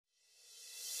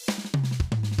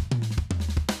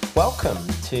Welcome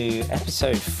to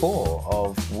episode 4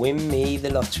 of Win Me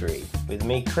the Lottery with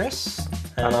me, Chris.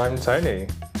 And I'm Tony.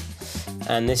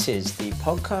 And this is the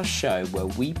podcast show where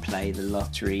we play the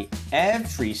lottery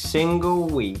every single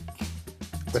week.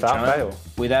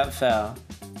 Without fail,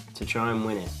 to try and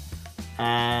win it.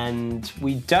 And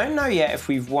we don't know yet if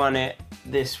we've won it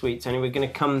this week, Tony. We're going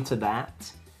to come to that.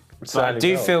 But I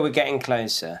do feel we're getting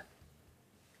closer.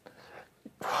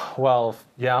 Well,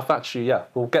 yeah,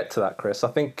 we'll get to that, Chris. I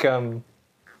think,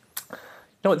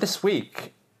 this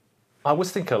week, I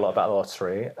was thinking a lot about the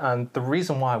lottery, and the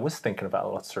reason why I was thinking about the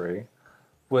lottery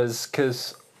was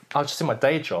because I was just in my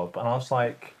day job, and I was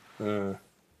like, I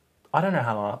don't know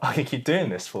how long I can keep doing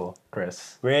this for,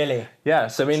 Chris. Really? Yeah,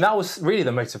 so that was really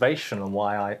the motivation on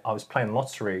why I was playing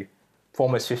lottery for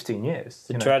almost 15 years.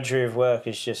 The drudgery of work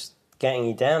is just getting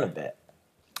you down a bit.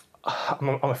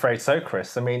 I'm afraid so,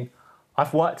 Chris.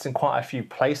 I've worked in quite a few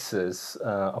places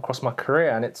across my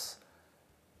career, and it's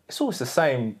always the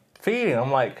same feeling.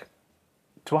 I'm like,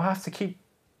 do I have to keep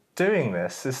doing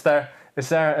this? Is there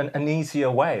an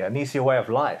easier way of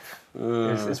life?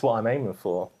 Is what I'm aiming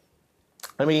for.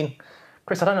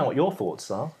 Chris, I don't know what your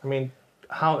thoughts are.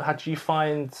 How do you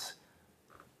find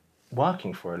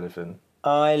working for a living?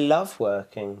 I love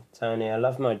working, Tony. I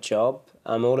love my job.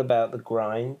 I'm all about the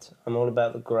grind. I'm all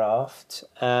about the graft.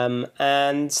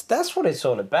 And that's what it's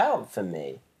all about for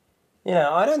me.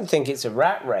 I don't think it's a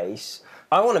rat race.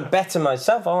 I want to better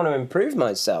myself. I want to improve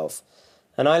myself.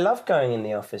 And I love going in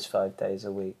the office 5 days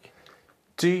a week.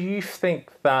 Do you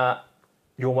think that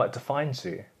your work defines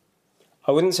you?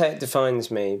 I wouldn't say it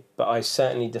defines me, but I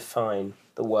certainly define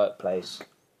the workplace.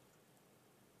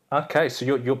 Okay, so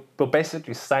you're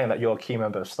basically saying that you're a key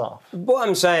member of staff. What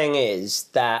I'm saying is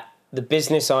that the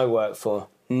business I work for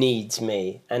needs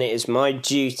me, and it is my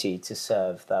duty to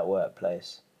serve that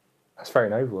workplace. That's very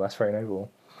noble.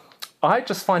 I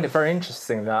just find it very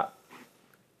interesting that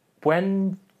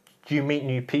when you meet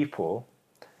new people,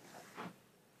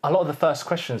 a lot of the first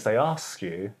questions they ask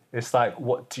you is like,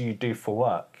 what do you do for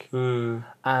work?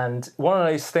 And one of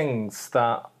those things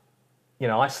that,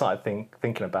 I started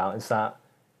thinking about is that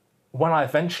when I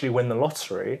eventually win the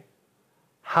lottery,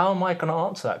 how am I going to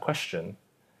answer that question?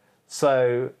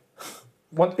 So,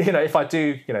 if I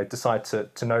do, decide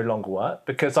to no longer work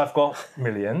because I've got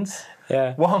millions,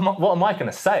 what am I going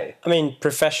to say?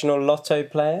 Professional lotto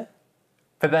player?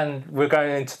 But then we're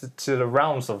going into the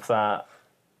realms of that.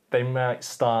 They might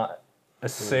start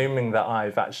assuming that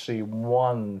I've actually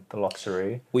won the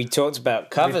lottery. We talked about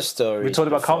cover stories. We talked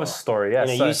about cover story, yeah.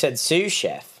 You said sous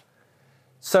chef.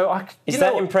 So is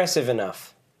that impressive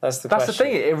enough? That's the question. That's the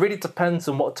thing. It really depends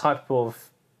on what type of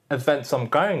events I'm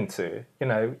going to.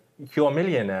 You're a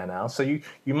millionaire now, so you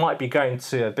might be going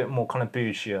to a bit more kind of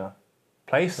bougier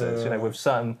places. With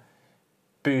certain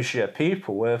bougier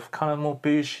people with kind of more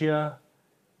bougier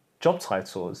job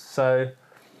titles. So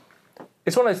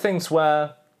it's one of those things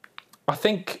where I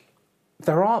think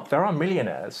there are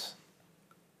millionaires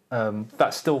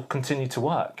that still continue to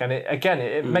work, and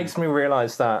it makes me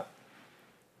realise that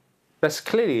there's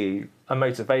clearly a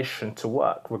motivation to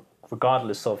work,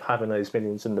 regardless of having those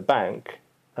millions in the bank.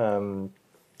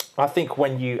 I think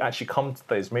when you actually come to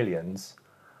those millions,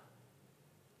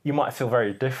 you might feel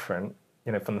very different,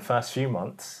 from the first few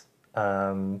months,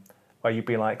 where you'd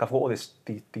be like, I've got all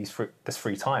this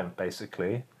free time,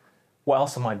 basically. What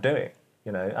else am I doing?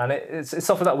 And it's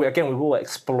something that we will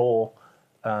explore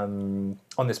on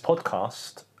this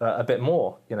podcast a bit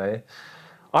more.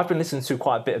 I've been listening to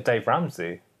quite a bit of Dave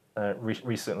Ramsey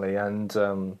recently, and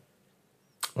one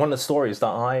of the stories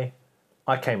that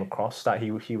I came across that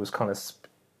he was kind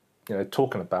of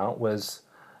talking about was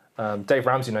Dave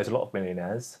Ramsey knows a lot of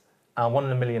millionaires, and one of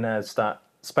the millionaires that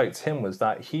spoke to him was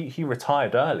that he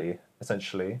retired early,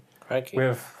 essentially,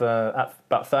 with at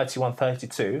about 31,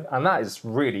 32, and that is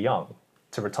really young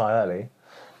to retire early,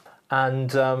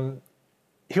 and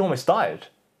he almost died,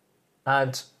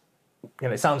 and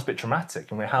it sounds a bit dramatic.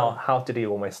 How did he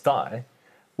almost die?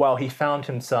 Well, he found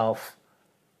himself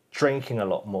drinking a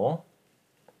lot more,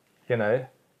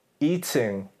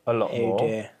 eating a lot more,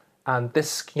 dear. And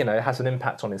this, has an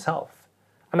impact on his health.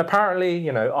 And apparently,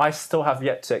 I still have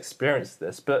yet to experience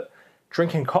this, but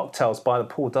drinking cocktails by the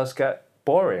pool does get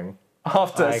boring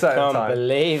after a certain time. I can't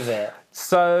believe it.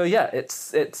 So yeah,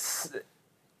 it's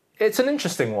an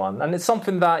interesting one, and it's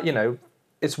something that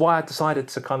it's why I decided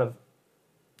to kind of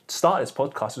start this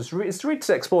podcast. It's really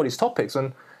to explore these topics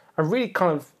and really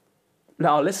kind of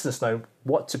let our listeners know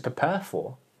what to prepare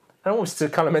for, and almost to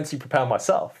kind of mentally prepare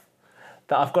myself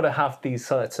that I've got to have these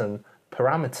certain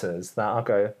parameters that I'll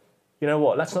go,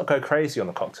 let's not go crazy on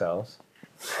the cocktails.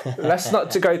 let's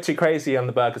not to go too crazy on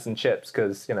the burgers and chips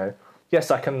because,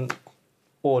 yes, I can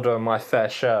order my fair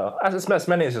share, as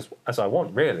many as I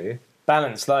want, really.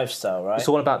 Balanced lifestyle, right? It's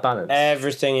all about balance.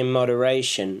 Everything in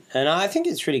moderation. And I think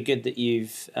it's really good that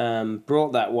you've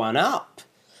brought that one up,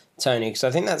 Tony, because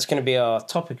I think that's going to be our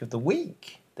topic of the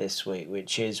week this week,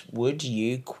 which is, would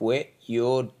you quit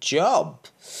your job?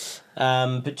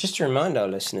 But just to remind our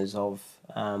listeners of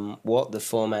what the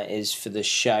format is for the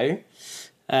show.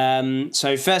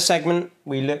 So first segment,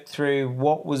 we looked through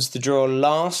what was the draw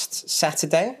last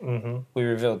Saturday. Mm-hmm. We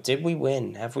revealed, did we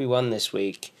win? Have we won this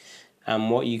week?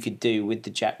 And what you could do with the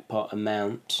jackpot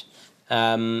amount.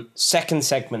 Second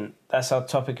segment, that's our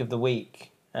topic of the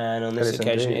week. And on this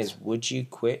occasion is, would you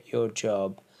quit your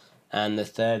job? And the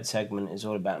third segment is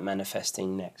all about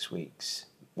manifesting next week's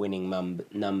winning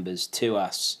numbers to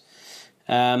us.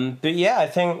 But yeah, I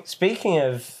think speaking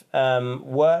of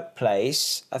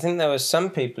workplace, I think there were some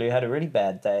people who had a really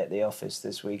bad day at the office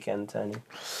this weekend, Tony.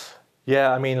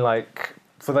 Yeah, I mean,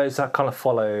 for those that kind of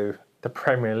follow the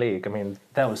Premier League, I mean,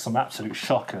 there was some absolute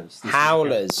shockers.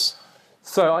 Howlers.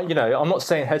 So, I'm not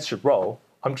saying heads should roll.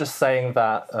 I'm just saying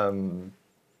that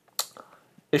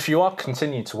if you are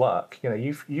continuing to work,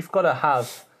 you've got to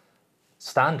have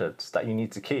standards that you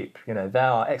need to keep. There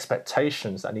are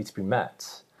expectations that need to be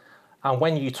met. And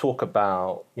when you talk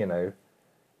about,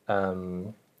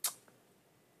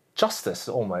 justice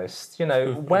almost,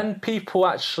 when people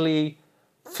actually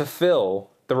fulfill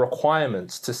the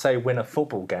requirements to, say, win a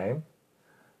football game,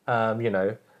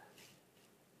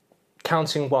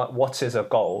 counting what is a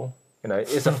goal,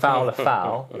 is a foul a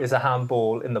foul, is a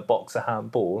handball in the box a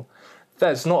handball,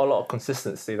 there's not a lot of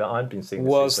consistency that I've been seeing.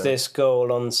 Was this goal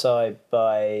onside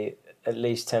by at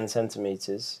least 10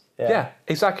 centimetres? Yeah,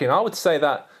 exactly. And I would say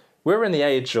that we're in the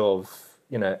age of,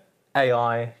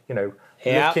 AI,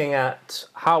 looking at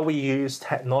how we use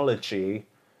technology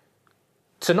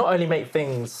to not only make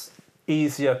things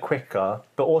easier, quicker,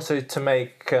 but also to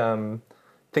make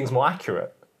things more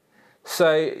accurate.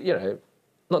 So,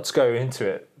 not to go into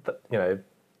it,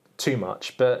 too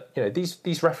much, but,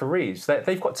 these referees,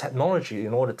 they've got technology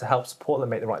in order to help support them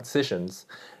make the right decisions.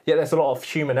 Yet there's a lot of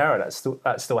human error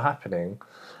that's still happening.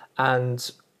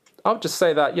 And I would just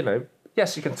say that,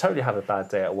 yes, you can totally have a bad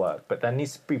day at work, but there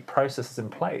needs to be processes in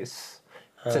place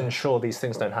to ensure these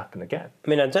things don't happen again. I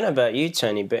mean, I don't know about you,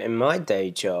 Tony, but in my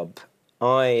day job,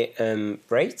 I am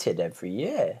rated every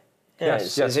year.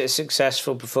 Yes. Is it a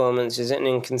successful performance? Is it an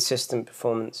inconsistent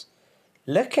performance?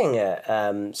 Looking at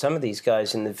some of these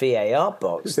guys in the VAR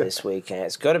box this weekend,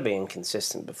 it's got to be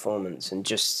inconsistent performance. And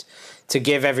just to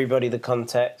give everybody the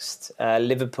context,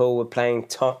 Liverpool were playing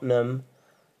Tottenham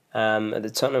at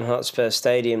the Tottenham Hotspur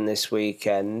Stadium this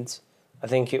weekend. I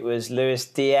think it was Luis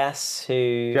Diaz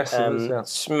who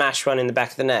smashed one in the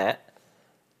back of the net.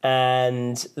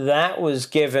 And that was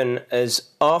given as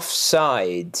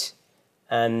offside.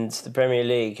 And the Premier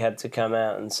League had to come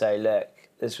out and say, look,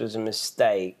 this was a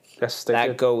mistake. Yes,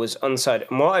 that goal was onside.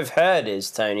 And what I've heard is,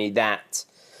 Tony, that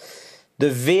the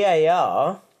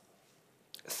VAR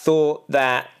thought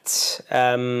that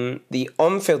the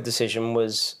on-field decision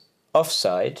was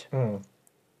offside. Oh,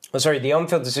 sorry, the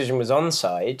on-field decision was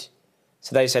onside.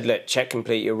 So they said, look, check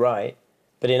complete, you're right.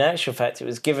 But in actual fact, it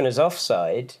was given as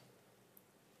offside.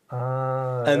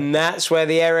 And that's where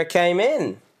the error came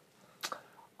in.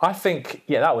 I think,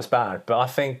 that was bad. But I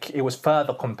think it was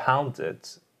further compounded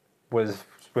with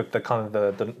the kind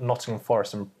of the Nottingham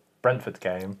Forest and Brentford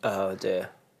game. Oh, dear.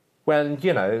 When,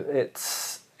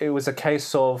 it was a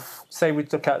case of, say we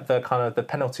look at the kind of the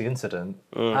penalty incident.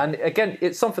 And again,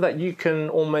 it's something that you can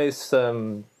almost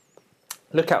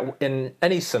look at in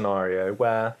any scenario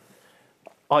where,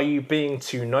 are you being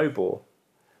too noble?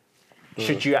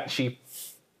 Should you actually,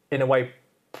 in a way,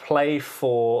 play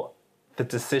for the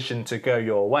decision to go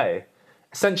your way?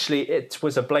 Essentially, it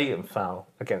was a blatant foul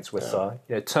against Wissa.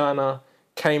 Turner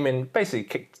came in,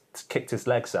 basically kicked his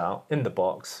legs out in the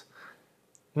box.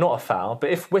 Not a foul, but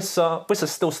if Wissa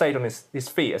still stayed on his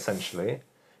feet, essentially,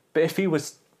 but if he would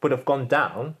have gone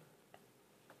down,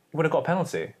 he would have got a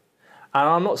penalty. And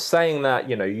I'm not saying that,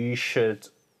 you should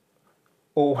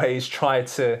always try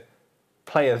to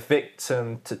play a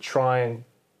victim to try and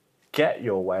get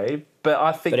your way, but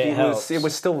I think it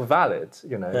was still valid,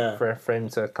 for him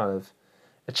to kind of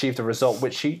achieve the result,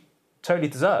 which he totally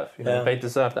deserved. They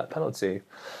deserve that penalty.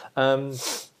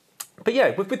 But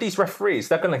yeah, with these referees,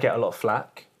 they're going to get a lot of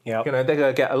flack. Yep. They're going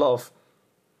to get a lot of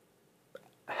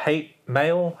hate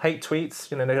tweets.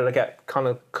 They're going to get kind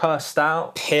of cursed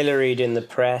out, pilloried in the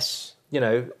press.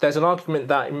 There's an argument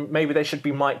that maybe they should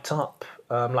be mic'd up,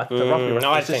 like the rugby referees,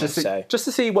 I think so. Just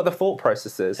to see what the thought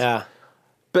process is. Yeah.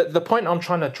 But the point I'm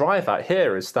trying to drive at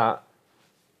here is that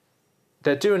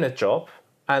they're doing a job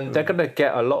and they're going to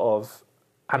get a lot of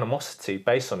animosity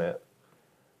based on it.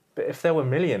 But if they were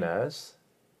millionaires,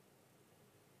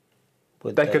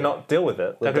 they could not deal with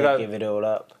it. Would they give it all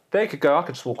up? They could go, I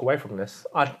could just walk away from this.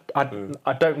 I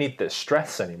don't need this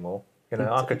stress anymore. You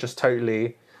know, I could just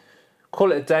totally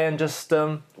call it a day and just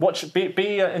enjoy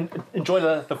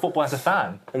the football as a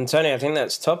fan. And Tony, I think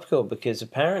that's topical because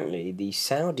apparently the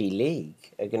Saudi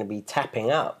League are going to be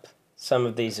tapping up some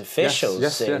of these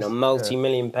officials on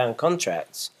multi-million-pound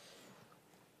contracts.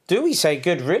 Do we say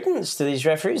good riddance to these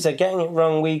referees? They're getting it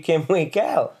wrong week in, week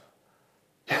out.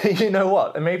 You know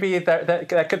what? Maybe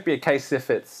there could be a case if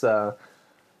it's...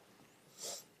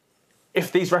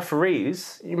 if these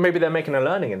referees, maybe they're making a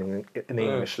learning in the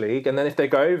English league, and then if they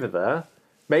go over there,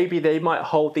 maybe they might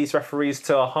hold these referees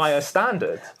to a higher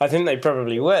standard. I think they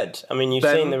probably would. I mean, you've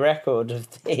seen the record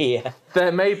of the...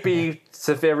 There may be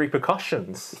severe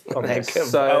repercussions on this.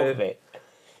 So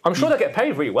I'm sure they get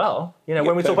paid really well. You know,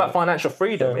 when we talk about financial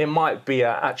freedom, it might be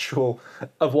a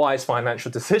wise financial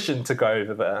decision to go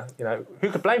over there. You know, who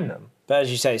could blame them? But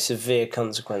as you say, severe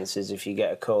consequences if you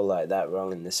get a call like that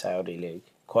wrong in the Saudi League.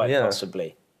 Quite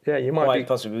possibly. Yeah, you might Quite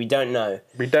possibly. We don't know.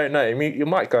 We don't know. I mean, you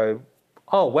might go,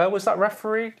 oh, where was that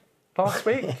referee last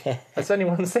week? Has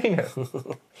anyone seen it?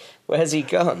 Where's he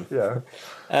gone? Yeah.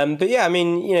 But yeah, I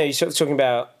mean, you know, you're sort of talking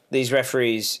about these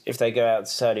referees, if they go out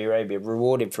to Saudi Arabia,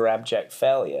 rewarded for abject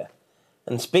failure.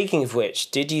 And speaking of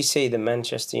which, did you see the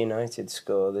Manchester United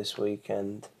score this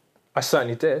weekend? I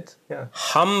certainly did, yeah.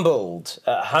 Humbled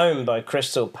at home by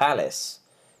Crystal Palace.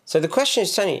 So the question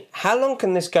is, Tony, how long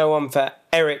can this go on for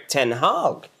Erik ten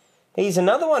Hag? He's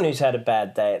another one who's had a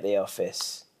bad day at the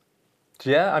office.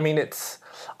 Yeah, I mean,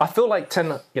 I feel like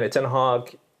Ten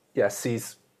Hag, yes,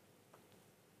 he's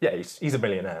a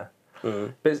millionaire.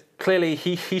 But clearly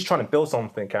he's trying to build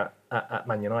something at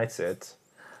Man United.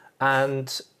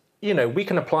 And, you know, we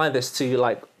can apply this to,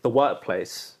 like, the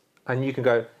workplace. And you can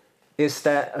go, is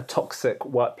there a toxic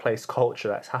workplace culture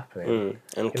that's happening?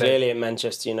 And clearly at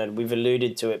Manchester United, we've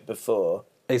alluded to it before.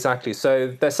 Exactly.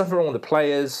 So there's something wrong with the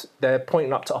players. They're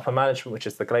pointing up to upper management, which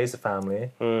is the Glazer family.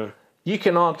 You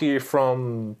can argue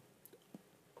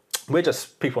we're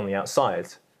just people on the outside.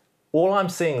 All I'm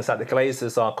seeing is that the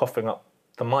Glazers are coughing up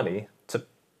the money to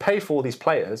pay for all these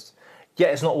players,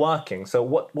 yet it's not working. So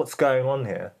what's going on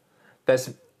here?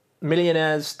 There's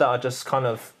millionaires that are just kind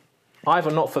of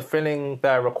either not fulfilling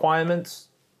their requirements.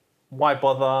 Why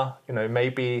bother? You know,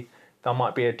 maybe there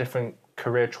might be a different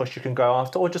career choice you can go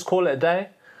after, or just call it a day.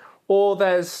 Or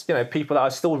there's, you know, people that are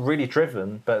still really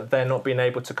driven, but they're not being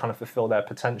able to kind of fulfill their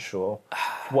potential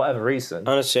for whatever reason.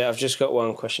 Honestly, I've just got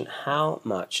one question. How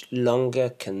much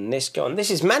longer can this go on?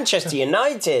 This is Manchester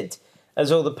United,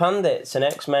 as all the pundits and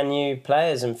ex-Man U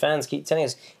players and fans keep telling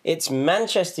us. It's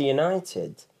Manchester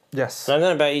United. Yes. And I don't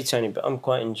know about you, Tony, but I'm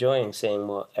quite enjoying seeing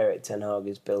what Erik ten Hag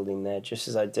is building there, just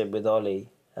as I did with Ollie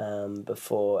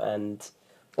before, and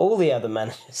all the other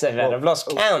managers they've had. I've lost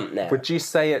count now. Would you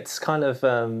say it's kind of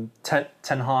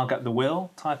Ten Hag at the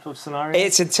wheel type of scenario?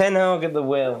 It's a Ten Hag at the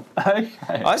wheel. Okay.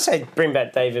 I say bring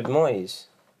back David Moyes.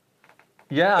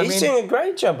 Yeah, He's doing a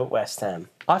great job at West Ham.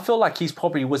 I feel like he's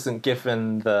probably wasn't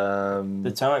given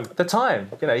The time. The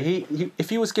time. You know, he if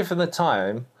he was given the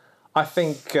time, I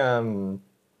think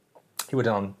he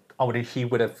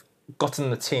would have gotten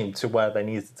the team to where they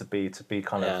needed to be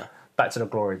kind of back to the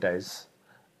glory days.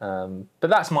 But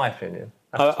that's my opinion.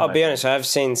 I'll be honest, I've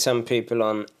seen some people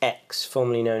on X,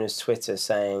 formerly known as Twitter,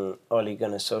 saying Ole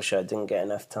Gunnar Solskjaer didn't get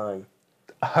enough time.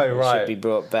 Oh, right. Should be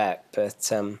brought back.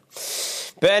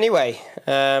 But anyway,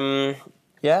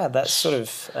 that's sort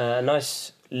of a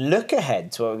nice look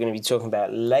ahead to what we're going to be talking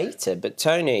about later. But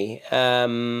Tony,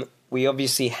 we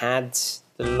obviously had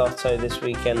the lotto this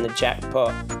weekend. The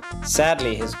jackpot,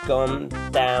 sadly, has gone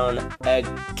down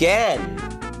again.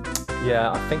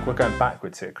 Yeah, I think we're going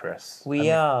backwards here, Chris.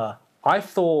 We are. I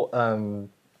thought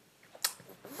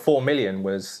 4 million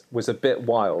was a bit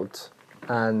wild.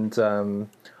 And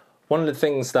one of the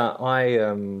things that I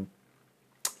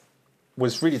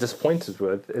was really disappointed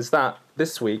with is that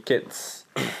this week it's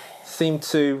seemed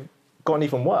to gotten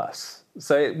even worse.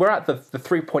 So we're at the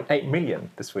 3.8 million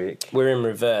this week. We're in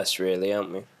reverse, really,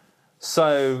 aren't we?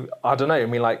 So, I don't know. I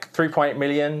mean, like, 3.8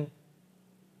 million,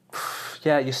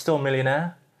 yeah, you're still a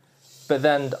millionaire. But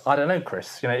then, I don't know,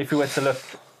 Chris, you know, if you were to look,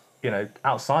 you know,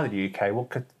 outside of the UK, what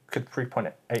could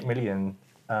 3.8 million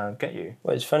get you?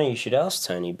 Well, it's funny you should ask,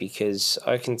 Tony, because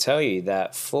I can tell you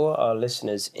that for our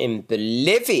listeners in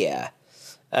Bolivia,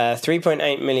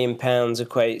 £3.8 million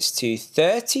equates to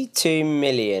 32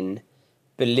 million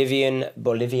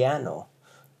Boliviano.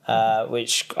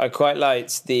 which I quite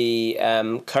liked. The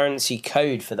currency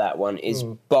code for that one is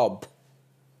bob.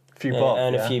 A few bob,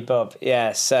 And yeah. a few bob.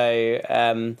 Yeah, so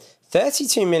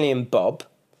 32 million bob.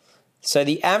 So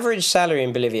the average salary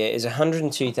in Bolivia is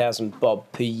 102,000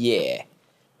 bob per year,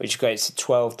 which equates to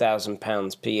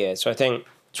 £12,000 per year. So I think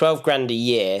 12 grand a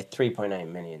year,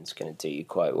 3.8 million is going to do you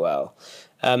quite well.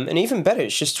 And even better,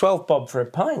 it's just 12 bob for a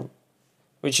pint,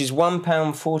 which is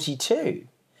 £1.42.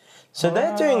 So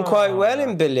they're doing quite well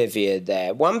in Bolivia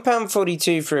there.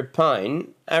 £1.42 for a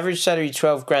pint, average salary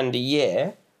 12 grand a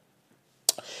year.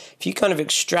 If you kind of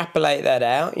extrapolate that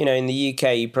out, you know, in the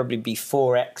UK, you'd probably be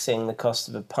 4xing the cost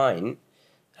of a pint.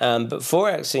 But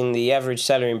 4xing the average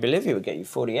salary in Bolivia would get you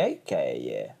 48k a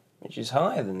year, which is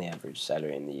higher than the average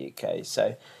salary in the UK.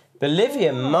 So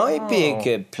Bolivia might be a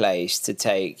good place to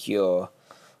take your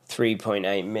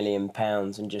 £3.8 million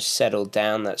and just settle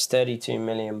down. That's 32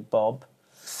 million bob.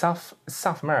 South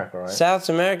America, right? South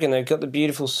America, they've got the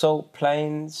beautiful salt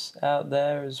plains out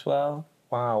there as well.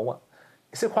 Wow. What?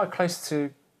 Is it quite close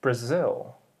to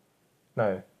Brazil?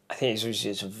 No. I think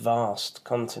it's a vast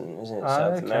continent, isn't it, Oh,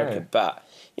 South okay. America? But,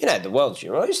 you know, the world's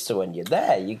your oyster when you're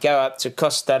there. You go up to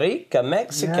Costa Rica,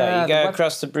 Mexico, Yeah, you go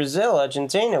across to Brazil,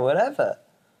 Argentina, whatever.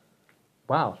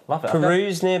 Wow, love it.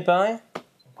 Peru's nearby.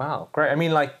 Wow, great. I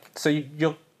mean, like, so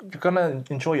you're gonna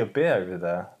enjoy your beer over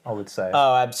there, I would say.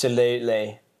 Oh,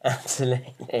 absolutely.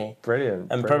 Absolutely. Brilliant. And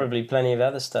brilliant. probably plenty of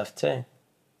other stuff too.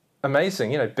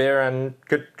 Amazing. You know, beer and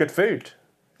good food.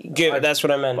 Good, that's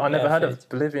what I meant. I never yeah, heard food. of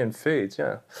Bolivian food.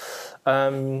 Yeah.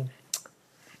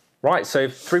 Right. So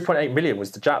 3.8 million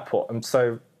was the jackpot, and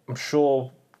so I'm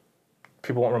sure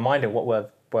people want reminding what were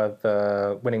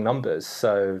the winning numbers.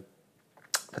 So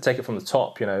if I take it from the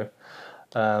top, you know,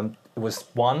 it was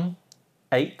 1,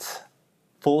 8,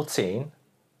 14,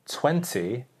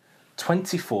 20,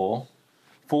 24,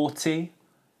 40,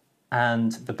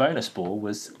 and the bonus ball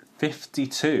was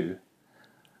 52.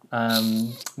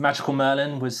 Magical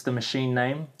Merlin was the machine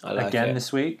name like again it.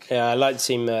 this week. Yeah, I'd like to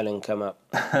see Merlin come up.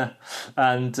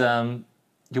 And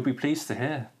you'll be pleased to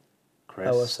hear, Chris.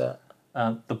 Oh, what's that?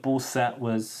 The ball set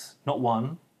was not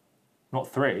 1,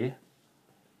 not 3,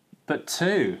 but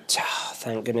 2. Oh,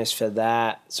 thank goodness for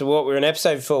that. So what, we're in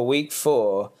episode 4, week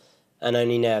 4, and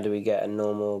only now do we get a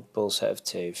normal ball set of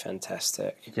 2.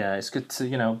 Fantastic. Yeah, it's good to,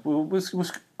 you know,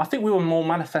 I think we were more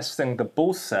manifesting the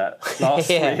ball set last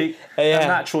Yeah, week yeah. than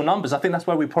actual numbers. I think that's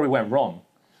where we probably went wrong.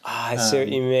 I see what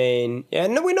you mean. Yeah,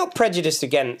 no, we're not prejudiced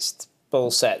against ball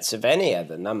sets of any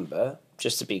other number,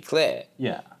 just to be clear.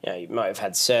 Yeah. You know, you might have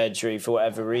had surgery for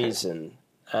whatever reason.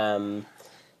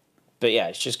 But yeah,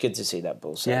 it's just good to see that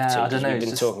ball set. Yeah, of 2, I don't 'cause know, we've it's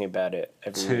been just talking about it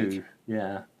every week. 2,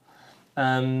 yeah.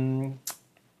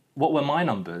 What were my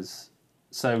numbers?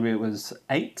 So it was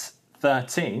 8,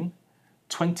 13,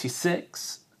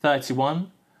 26,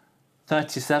 31,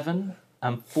 37,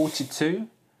 and 42.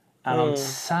 And I'm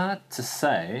sad to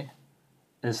say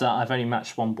is that I've only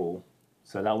matched 1 ball.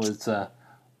 So that was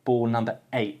ball number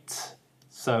 8.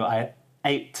 So I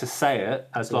ate to say it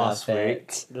as last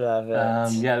week. Love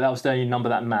it. Yeah, that was the only number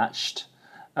that matched.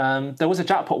 There was a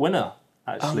jackpot winner,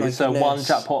 actually. my So one goodness.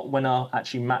 jackpot winner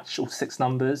actually matched all 6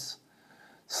 numbers.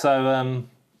 So,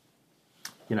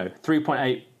 you know,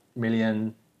 3.8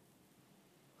 million.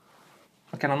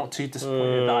 Again, I'm not too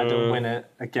disappointed that I didn't win it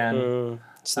again.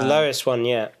 It's the lowest one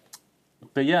yet.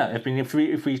 But yeah, I mean, if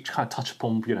we kind of touch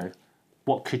upon, you know,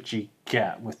 what could you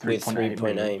get with With 3.8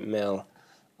 million? 3.8 mil.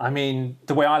 I mean,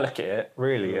 the way I look at it,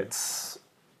 really, it's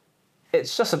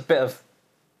just a bit of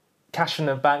cash in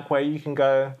the bank where you can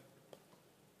go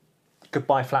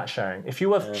goodbye flat sharing. If you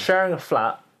were sharing a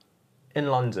flat in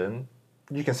London,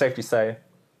 you can safely say,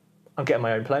 I'm getting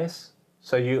my own place.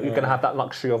 So you're going to have that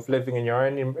luxury of living in your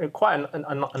own, in quite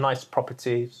a nice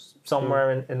property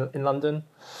somewhere in London.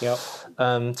 Yep.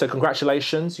 So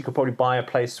congratulations, you could probably buy a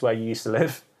place where you used to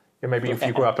live. Maybe if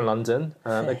you grew up in London.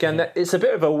 Again, it's a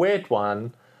bit of a weird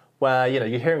one where, you know,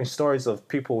 you're hearing stories of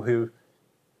people who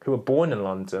were born in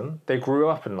London, they grew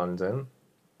up in London,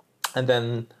 and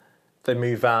then they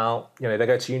move out, you know, they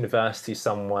go to university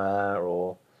somewhere,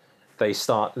 or they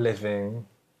start living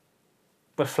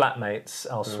with flatmates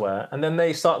elsewhere, and then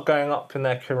they start going up in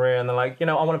their career and they're like, you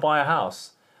know, I want to buy a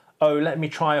house. Oh, let me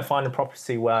try and find a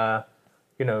property where,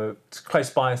 you know, it's close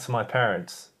by to my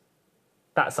parents.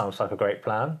 That sounds like a great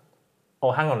plan. Oh,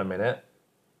 hang on a minute.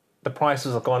 The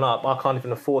prices have gone up. I can't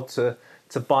even afford to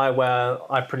buy where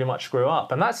I pretty much grew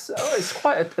up. And it's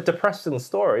quite a depressing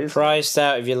story, isn't it? Priced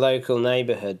out of your local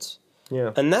neighbourhood.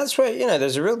 Yeah. And that's where, you know,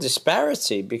 there's a real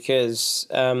disparity because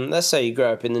let's say you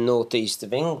grow up in the northeast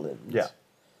of England. Yeah.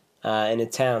 In a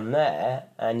town there,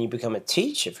 and you become a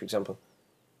teacher, for example.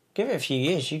 give it a few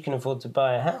years, you can afford to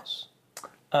buy a house.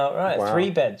 Outright, Wow. 3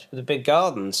 beds with a big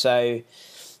garden. So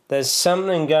there's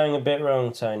something going a bit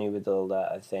wrong, Tony, with all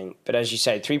that, I think. But as you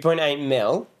say, 3.8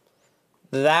 mil,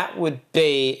 that would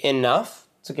be enough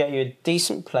to get you a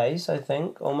decent place, I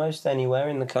think, almost anywhere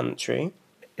in the country.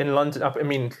 In London, I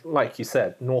mean, like you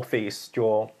said, northeast,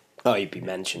 you'll You'd be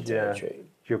mentioned territory.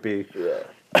 you'll be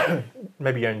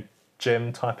maybe your own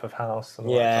gym type of house. And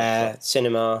all that kind of Yeah, stuff.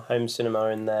 cinema, home cinema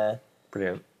in there.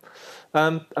 Brilliant.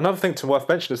 Another thing to worth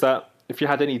mentioning is that if you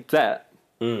had any debt,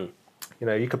 you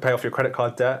know, you could pay off your credit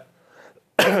card debt.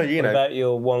 What about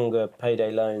your Wonga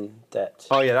payday loan debt?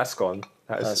 Oh yeah, that's gone.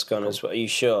 That's gone as well. Are you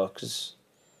sure? Because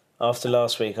after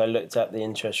last week, I looked up the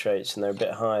interest rates and they're a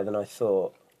bit higher than I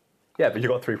thought. Yeah, but you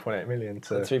got 3.8 million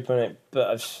to 3.8,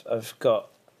 but I've got,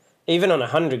 even on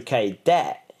 100k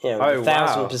debt, you know, Oh,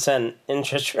 wow. 1,000%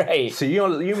 interest rate. So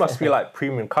you must be like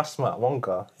premium customer at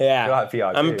Wonga. Yeah, You're like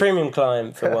VIP. I'm a premium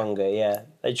client for Wonga. Yeah,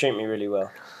 they treat me really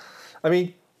well. I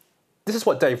mean, this is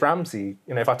what Dave Ramsey.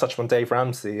 You know, if I touch on Dave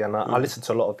Ramsey, and I listen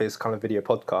to a lot of his kind of video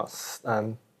podcasts,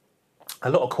 and a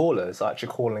lot of callers are actually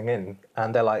calling in,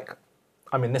 and they're like,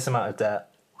 "I'm in this amount of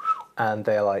debt," and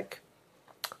they're like,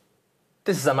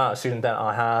 "This is the amount of student debt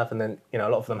I have," and then you know,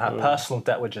 a lot of them have personal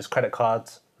debt, which is credit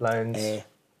cards, loans. I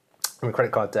mean,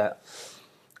 credit card debt.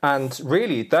 And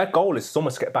really, their goal is to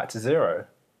almost get back to zero.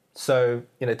 So,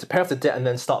 you know, to pay off the debt and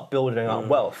then start building up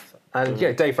wealth. And,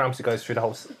 yeah, Dave Ramsey goes through the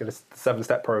whole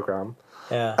 7-step program.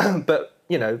 Yeah. But,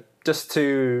 you know, just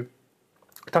to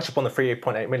touch upon the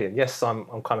 3.8 million, yes, I'm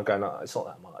kind of going, it's not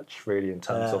that much, really, in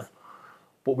terms of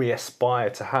what we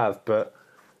aspire to have. But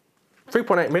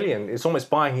 3.8 million is almost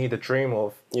buying you the dream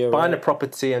of buying a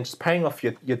property and just paying off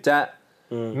your debt.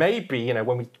 Maybe, you know,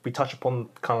 when we touch upon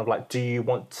kind of like, do you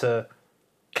want to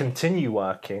continue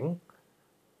working?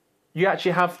 You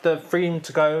actually have the freedom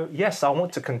to go, yes, I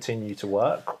want to continue to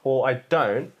work, or I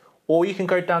don't. Or you can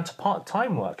go down to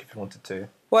part-time work if you wanted to.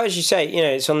 Well, as you say, you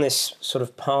know, it's on this sort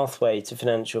of pathway to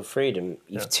financial freedom.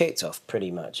 You've ticked off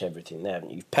pretty much everything there, haven't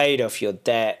you? You've paid off your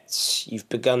debts. You've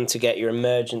begun to get your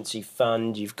emergency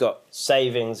fund. You've got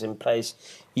savings in place.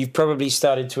 You've probably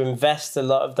started to invest a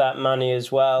lot of that money as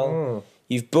well.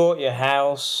 You've bought your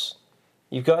house.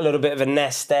 You've got a little bit of a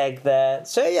nest egg there.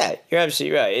 So, yeah, you're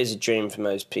absolutely right. It is a dream for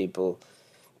most people.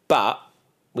 But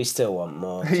we still want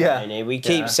more, Tony. We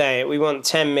keep saying it. We want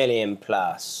 10 million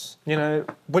plus. You know,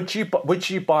 would you buy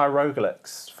a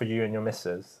Rolex for you and your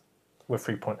missus with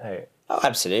 3.8? Oh,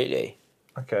 absolutely.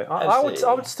 Okay, I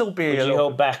would still be. Would you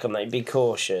hold back on that? You'd be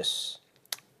cautious.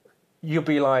 You'll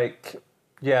be like,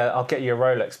 yeah, I'll get you a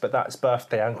Rolex, but that's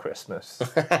birthday and Christmas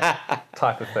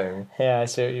type of thing. Yeah, I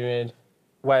see what you mean.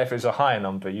 Where if it was a higher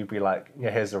number, you'd be like,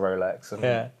 yeah, here's a Rolex. And,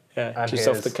 Yeah, and just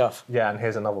off the cuff. Yeah, and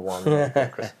here's another one.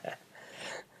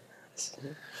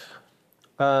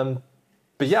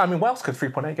 But yeah, I mean, what else could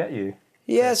 3.8 get you?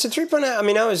 Yeah, so 3.8, I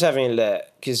mean, I was having a look,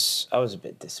 because I was a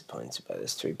bit disappointed by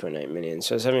this 3.8 million.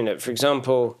 So I was having a look. For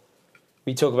example,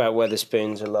 we talk about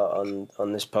Wetherspoons a lot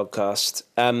on this podcast.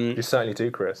 You certainly do,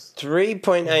 Chris.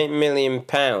 3.8 million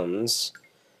pounds,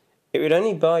 it would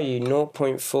only buy you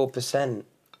 0.4%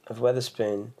 of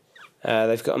Wetherspoon.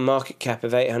 They've got a market cap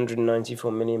of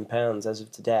 894 million pounds as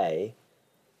of today.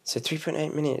 So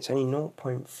 3.8 million, it's only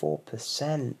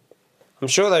 0.4%. I'm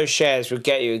sure those shares would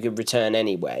get you a good return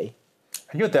anyway.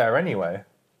 You're there anyway.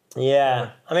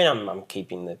 Yeah. I mean, I'm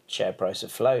keeping the share price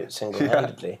afloat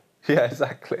single-handedly. Yeah,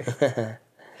 exactly.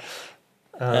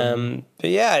 But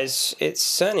yeah, it's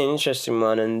certainly an interesting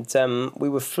one. And we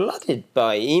were flooded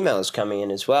by emails coming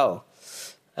in as well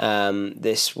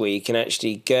this week. And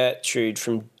actually, Gertrude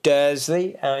from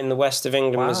Dursley out in the west of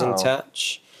England was in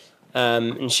touch.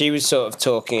 And she was sort of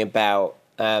talking about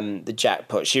the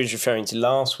jackpot. She was referring to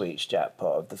last week's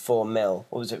jackpot of the 4 mil.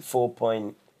 What was it, 4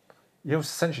 point... It was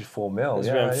essentially 4 mil. It was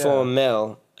around 4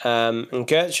 mil. And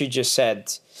Gertrude just said,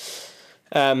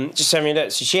 just having a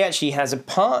look, so she actually has a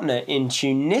partner in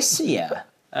Tunisia.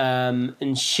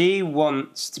 And she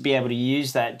wants to be able to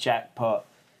use that jackpot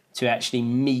to actually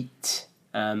meet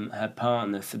her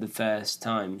partner for the first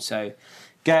time. So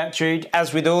Gertrude,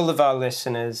 as with all of our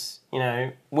listeners, you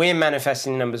know, we're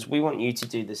manifesting numbers. We want you to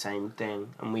do the same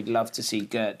thing. And we'd love to see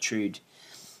Gertrude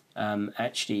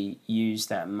actually use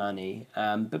that money.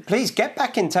 But please get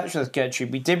back in touch with us,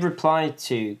 Gertrude. We did reply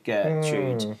to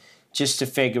Gertrude just to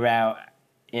figure out,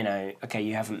 you know, okay,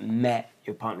 you haven't met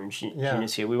your partner in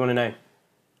Tunisia. We want to know,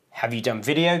 have you done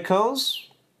video calls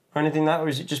or anything like that? Or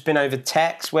has it just been over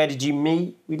text? Where did you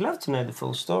meet? We'd love to know the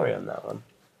full story on that one.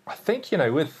 I think, you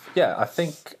know, I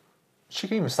think she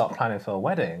can even start planning for a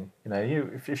wedding. You know,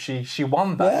 if she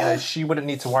won that, you know, she wouldn't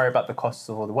need to worry about the costs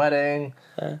of the wedding.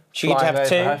 She could have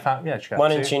two. Yeah, she could have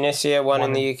one two. in Tunisia, one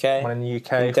in the UK. One in the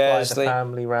UK. Fly the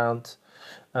family round.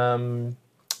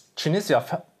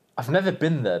 Tunisia, I've never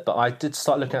been there, but I did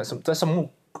start looking at there's some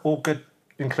all good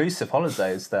inclusive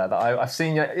holidays there that I've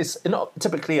seen. You know, it's not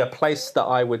typically a place that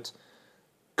I would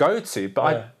go to,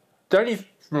 but the only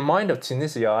reminder of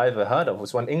Tunisia I ever heard of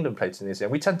was when England played Tunisia.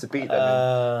 We tend to beat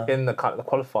them in the kind of the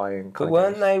qualifying. But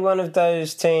weren't they one of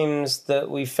those teams that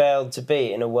we failed to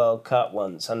beat in a World Cup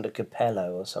once under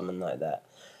Capello or something like that?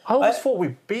 I always thought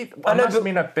we beat. I must have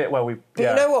been a bit where we. But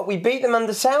you know what? We beat them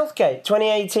under Southgate,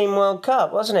 2018 World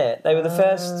Cup, wasn't it? They were the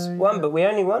first one, but we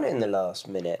only won it in the last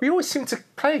minute. We always seem to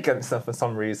play against them for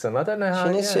some reason. I don't know how.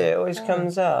 Tunisia always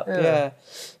comes up. Yeah.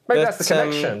 Maybe that's the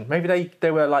connection. Maybe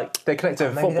they were like they connected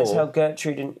with football. Maybe that's how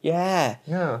Gertrude and Yeah.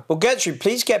 Well, Gertrude,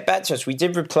 please get back to us. We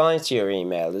did reply to your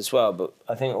email as well, but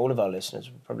I think all of our listeners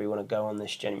would probably want to go on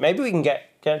this journey. Maybe we can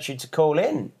get Gertrude to call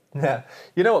in. Yeah.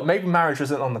 You know what? Maybe marriage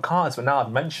wasn't on the cards, but now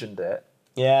I've mentioned it.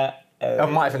 Yeah. I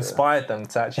might have inspired them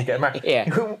to actually get married.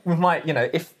 Yeah. We might, you know,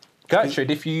 if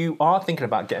Gertrude, if you are thinking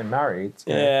about getting married.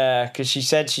 Yeah, because she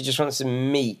said she just wants to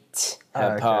meet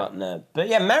her partner. But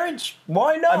yeah, marriage,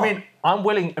 why not? I mean, I'm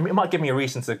willing. I mean, it might give me a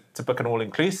reason to book an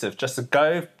all-inclusive, just to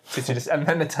go and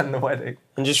then attend the wedding.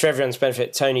 And just for everyone's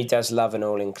benefit, Tony does love an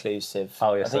all-inclusive.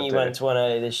 Oh, yes, I think you went to one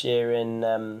earlier this year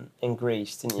in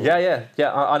Greece, didn't you? Yeah.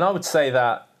 And I would say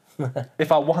that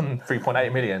if I won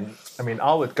 3.8 million, I mean,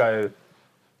 I would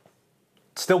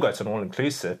still go to an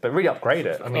all-inclusive, but really upgrade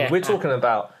it. I mean, we're talking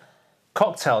about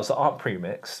cocktails that aren't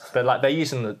pre-mixed, but like they're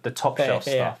using the top shelf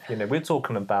stuff. You know, we're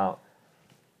talking about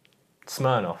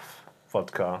Smirnoff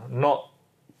vodka, not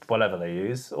whatever they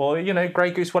use, or you know, Grey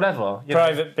Goose, whatever.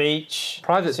 Private beach,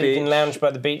 so you can lounge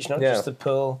by the beach, not just the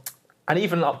pool. And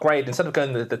even upgrade, instead of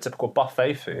going to the typical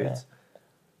buffet food,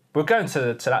 we're going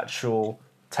to the actual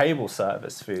table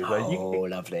service food. Where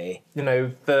lovely. You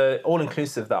know, the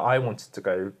all-inclusive that I wanted to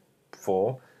go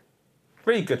for,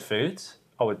 really good food,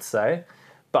 I would say.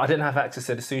 But I didn't have access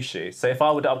to the sushi. So if I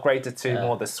would upgrade it to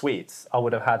more of the sweets, I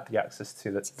would have had the access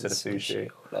to the sushi.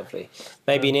 Lovely.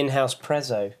 Maybe an in-house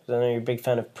prezzo. I know you're a big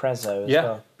fan of prezzo as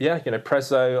well. Yeah, you know,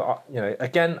 prezzo, you know,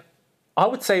 again, I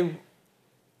would say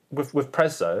with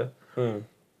prezzo,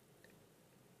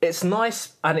 it's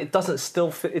nice and it doesn't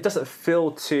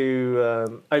feel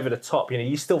too over the top. You know,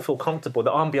 you still feel comfortable.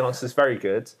 The ambiance is very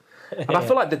good. And I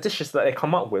feel like the dishes that they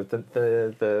come up with,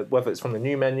 the whether it's from the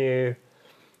new menu,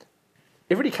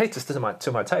 it really caters to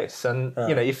my taste. And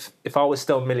you know, if I was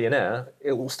still a millionaire,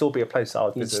 it will still be a place I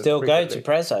would visit. You'd still go to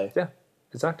prezzo. Yeah,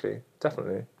 exactly,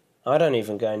 definitely. I don't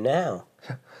even go now.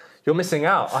 You're missing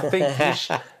out. I think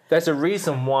there's a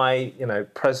reason why, you know,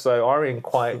 prezzo are in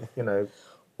quite, you know.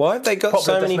 Why have they got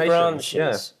so many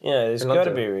branches? Yeah, you know, there's got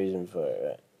to be a reason for it,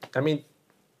 right? I mean,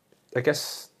 I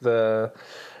guess the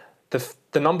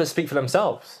numbers speak for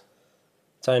themselves.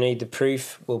 Tony, the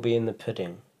proof will be in the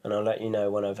pudding, and I'll let you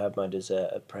know when I've had my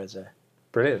dessert at prezzo.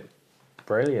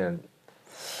 Brilliant.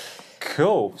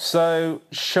 Cool. So,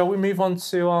 shall we move on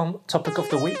to our topic of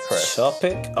the week, Chris?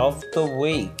 Topic of the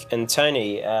week. And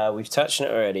Tony, we've touched on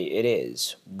it already. It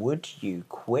is, would you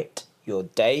quit your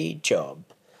day job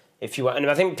if you want? And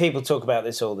I think people talk about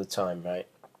this all the time, right?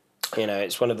 You know,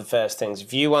 it's one of the first things.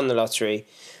 If you won the lottery,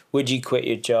 would you quit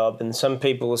your job? And some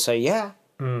people will say, yeah.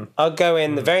 I'll go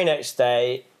in the very next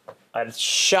day, I'd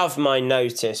shove my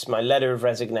notice, my letter of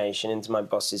resignation into my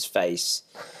boss's face.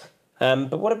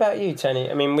 But what about you, Tony?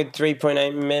 I mean, with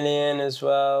 3.8 million as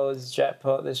well as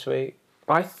jackpot this week.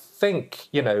 I think,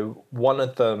 you know, one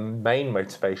of the main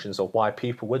motivations of why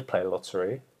people would play a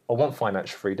lottery or want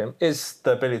financial freedom is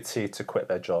the ability to quit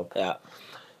their job. Yeah.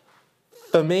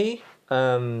 For me,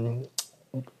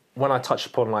 when I touch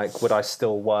upon, like, would I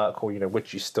still work or, you know,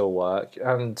 would you still work?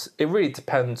 And it really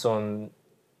depends on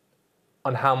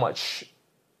how much,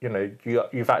 you know,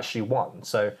 you've actually won.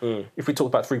 So if we talk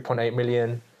about 3.8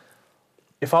 million,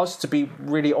 if I was to be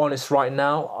really honest right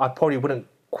now, I probably wouldn't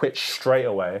quit straight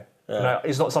away. Yeah. You know,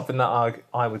 it's not something that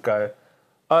I would go,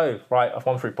 oh, right, I've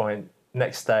won 3 point,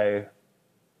 next day,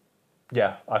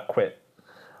 yeah, I quit.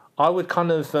 I would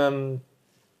kind of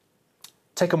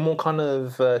take a more kind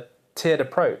of tiered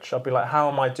approach. I'd be like, how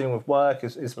am I doing with work?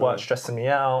 Is work stressing me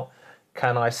out?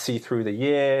 Can I see through the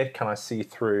year? Can I see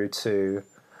through to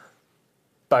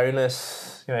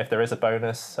bonus, you know, if there is a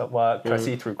bonus at work? Can I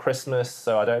see through Christmas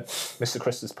so I don't miss the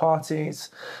Christmas parties?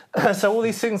 So all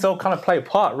these things all kind of play a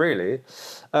part, really.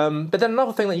 But then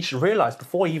another thing that you should realise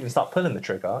before you even start pulling the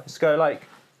trigger is go, like,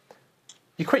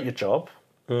 you quit your job.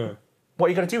 What are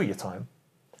you going to do with your time?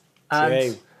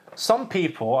 And some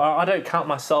people, I don't count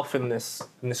myself in this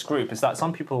group, is that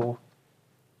some people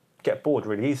get bored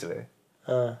really easily.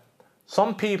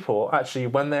 Some people actually,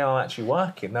 when they are actually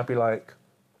working, they'll be like,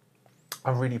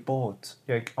 I'm really bored.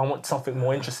 You know, I want something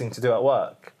more interesting to do at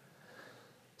work.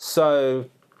 So,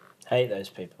 Hate those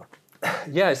people.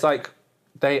 yeah, it's like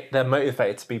they're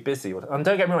motivated to be busy. And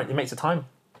don't get me wrong, it makes the time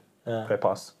go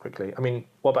past quickly. I mean,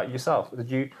 what about yourself?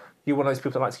 You one of those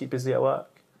people that like to keep busy at work?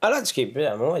 I like to keep busy.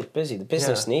 I'm always busy. The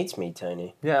business needs me,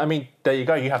 Tony. Yeah, I mean, there you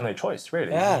go. You have no choice,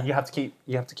 really. Yeah. You have to keep.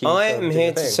 I am doing here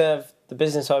your to thing. serve the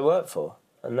business I work for,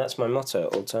 and that's my motto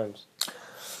at all times.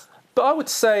 But I would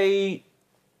say,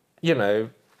 you know,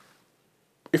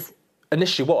 if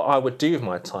initially what I would do with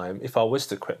my time if I was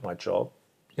to quit my job,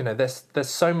 you know, there's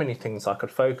so many things I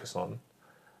could focus on,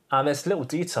 and there's little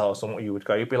details on what you would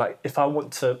go. You'd be like, if I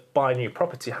want to buy a new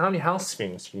property, how many house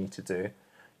viewings do you need to do?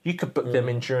 You could book them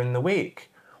in during the week.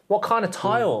 What kind of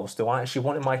tiles do I actually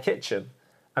want in my kitchen?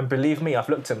 And believe me, I've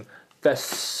looked at them. There's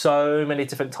so many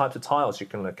different types of tiles you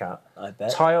can look at. I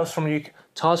bet. Tiles from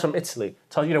Italy.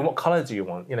 Tiles, you know, what colour do you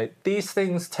want? You know, these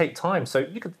things take time, so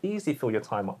you could easily fill your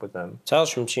time up with them.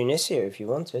 Tiles from Tunisia, if you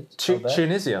wanted. I bet.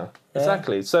 Tunisia,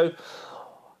 exactly. So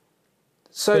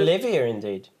Bolivia,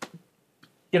 indeed.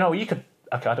 you know, you could.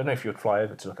 Okay, I don't know if you would fly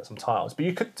over to look at some tiles, but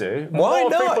you could do. Why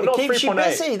Not not? three- It keeps you 3.8.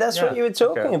 busy. That's what you were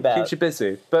talking about. Keeps you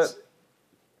busy. But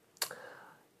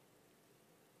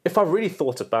if I really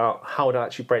thought about how would I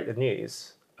actually break the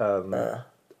news,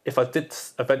 if I did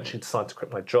eventually decide to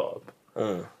quit my job,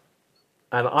 and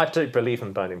I don't believe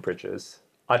in burning bridges.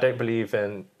 I don't believe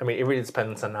in. I mean, it really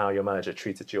depends on how your manager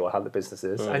treated you or how the business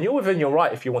is, and you're within your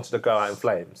right if you wanted to go out in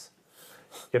flames.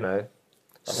 You know,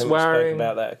 I think we swearing. spoke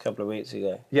about that a couple of weeks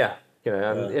ago. Yeah, you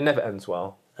know, and it never ends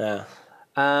well. Yeah.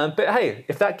 But hey,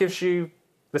 if that gives you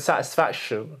the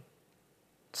satisfaction,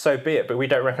 so be it. But we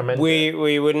don't recommend it.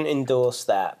 We wouldn't endorse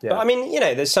that. Yeah. But I mean, you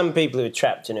know, there's some people who are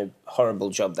trapped in a horrible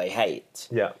job they hate.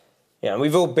 Yeah. Yeah, and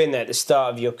we've all been there at the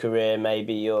start of your career.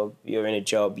 Maybe you're in a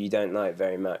job you don't like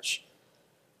very much.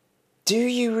 Do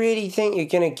you really think you're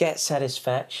going to get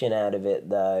satisfaction out of it,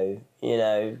 though? You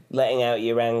know, letting out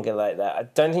your anger like that. I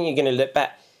don't think you're going to look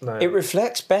back. No. It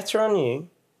reflects better on you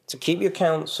to keep your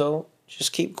counsel,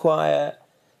 just keep quiet,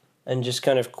 and just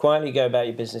kind of quietly go about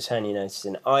your business how you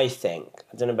noticing. I think.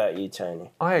 I don't know about you, Tony.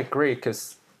 I agree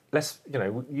because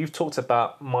you've talked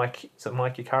about Mike. Is it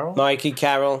Mikey Carroll? Mikey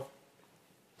Carroll.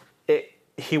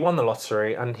 He won the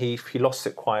lottery and he lost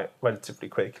it quite relatively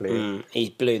quickly. He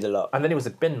blew the lot. And then he was a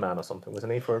bin man or something,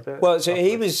 wasn't he, for a bit? Well, so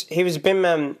he was a bin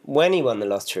man when he won the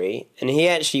lottery, and he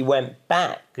actually went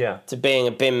back Yeah. to being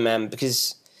a bin man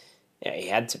because he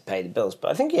had to pay the bills. But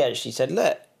I think he actually said,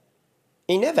 look,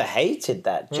 he never hated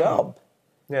that job.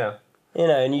 Yeah. You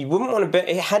know, and you wouldn't want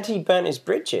to had he burnt his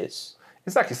bridges.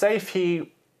 Exactly. Say if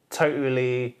he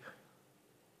totally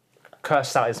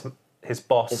cursed out his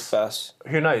boss. His boss.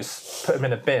 Who knows? Put him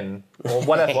in a bin or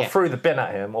whatever, or threw the bin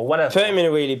at him or whatever. Put him in a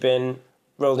wheelie bin,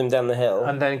 rolled him down the hill.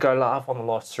 And then go, like, I've won the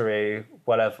lottery,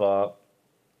 whatever.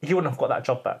 He wouldn't have got that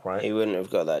job back, right? He wouldn't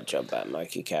have got that job back,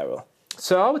 Mikey Carroll.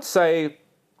 So I would say,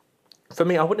 for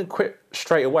me, I wouldn't quit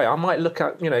straight away. I might look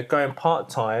at, going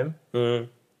part-time.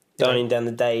 Dining down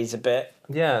the days a bit.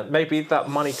 Yeah, maybe that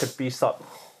money could be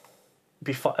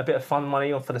a bit of fun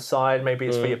money on for the side. Maybe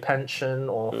it's for your pension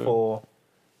or for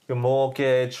your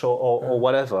mortgage or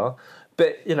whatever.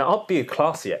 But, I'd be a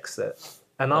classy exit.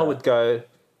 And I would go,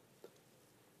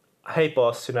 hey,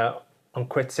 boss, I'm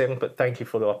quitting, but thank you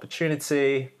for the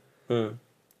opportunity. And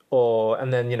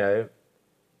then,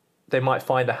 they might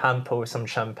find a hamper with some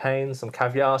champagne, some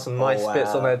caviar, some nice bits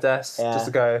on their desk, just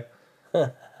to go,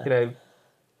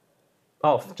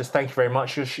 just thank you very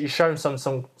much. You've shown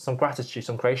some gratitude,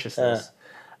 some graciousness.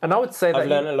 And I would say that I've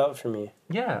learned a lot from you.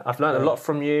 Yeah, I've learned a lot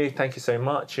from you. Thank you so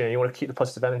much. You want to keep the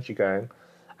positive energy going.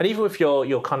 And even with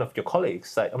your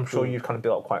colleagues, that I'm sure you've kind of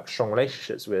built up quite strong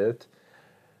relationships with,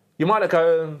 you might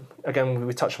go, again,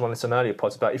 we touched on this in earlier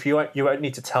pods, but if you won't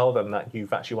need to tell them that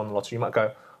you've actually won the lottery, you might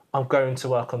go, I'm going to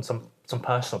work on some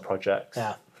personal projects.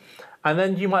 Yeah. And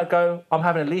then you might go, I'm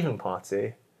having a leaving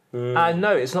party. And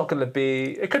no, it's not going to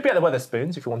be, it could be at the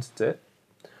Weatherspoons if you wanted to.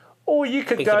 Or you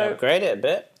could We go, could upgrade it a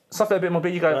bit. something a bit more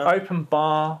big, you go open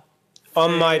bar.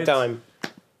 On my food. dime.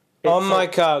 On my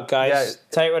card, guys. Yeah.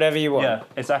 Take whatever you want. Yeah,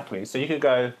 exactly. So you could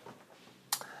go,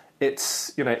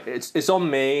 it's on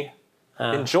me,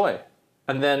 enjoy.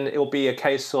 And then it'll be a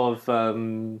case of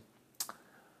going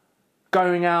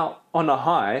out on a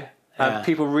high and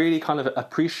people really kind of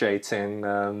appreciating,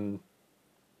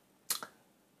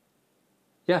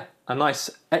 a nice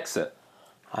exit.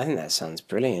 I think that sounds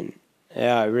brilliant.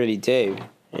 Yeah, I really do.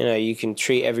 You can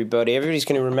treat everybody. Everybody's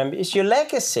going to remember. It's your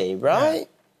legacy, right?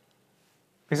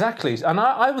 Exactly, and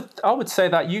I would say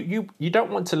that you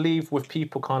don't want to leave with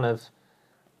people kind of,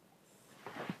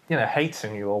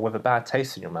 hating you or with a bad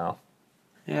taste in your mouth.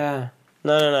 Yeah.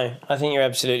 No. I think you're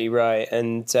absolutely right.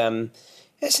 And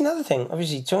it's another thing.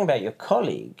 Obviously, talking about your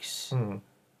colleagues,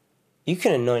 you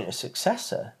can anoint a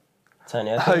successor,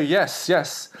 Tony. Oh, yes.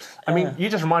 I mean, you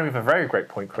just remind me of a very great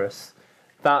point, Chris,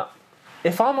 that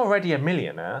if I'm already a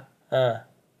millionaire,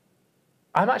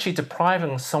 I'm actually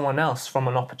depriving someone else from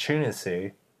an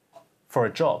opportunity for a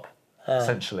job,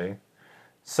 essentially.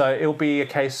 So it'll be a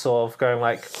case of going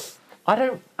like, I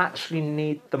don't actually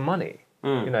need the money.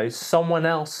 Someone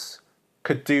else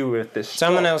could do with this.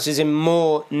 Someone else is in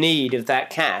more need of that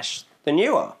cash than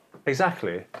you are.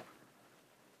 Exactly.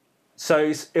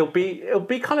 So it'll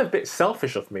be kind of a bit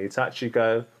selfish of me to actually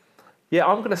go, yeah,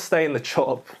 I'm going to stay in the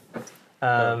job.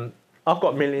 I've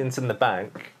got millions in the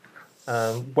bank,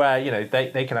 where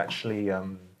they can actually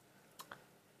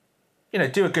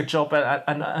do a good job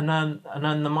and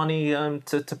earn the money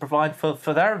to provide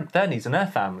for their needs and their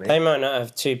family. They might not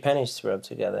have 2 pennies to rub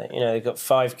together. They've got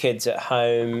 5 kids at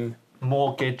home.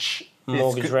 Mortgage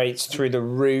Rates through the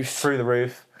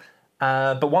roof.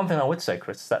 But one thing I would say,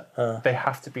 Chris, is that they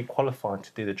have to be qualified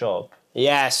to do the job.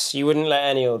 Yes, you wouldn't let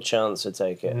any old chancer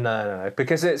take it. No,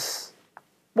 because it's...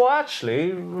 Well,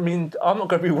 actually, I mean, I'm not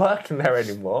going to be working there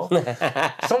anymore.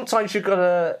 Sometimes you've got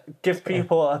to give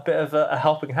people a bit of a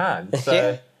helping hand.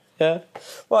 So. Yeah.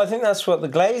 Well, I think that's what the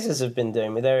Glazers have been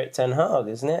doing with Erik ten Hag,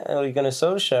 isn't it? Ole Gunnar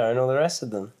Solskjaer and all the rest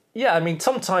of them. Yeah, I mean,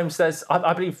 sometimes there's...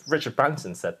 I believe Richard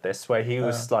Branson said this, where he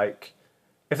was like,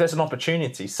 if there's an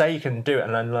opportunity, say you can do it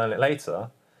and then learn it later.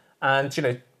 And,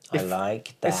 I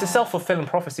like that. It's a self-fulfilling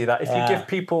prophecy that if you give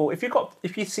people...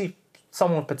 If you see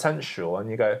someone with potential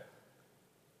and you go...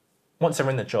 Once they're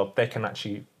in the job, they can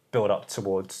actually build up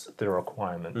towards the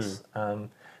requirements.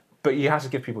 But you have to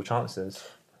give people chances.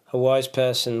 A wise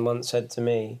person once said to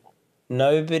me,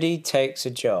 nobody takes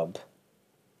a job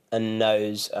and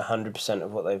knows 100%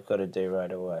 of what they've got to do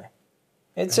right away.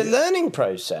 It's a learning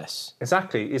process.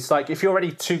 Exactly. It's like if you're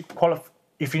ready to qualify,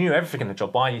 if you knew everything in the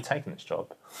job, why are you taking this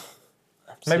job?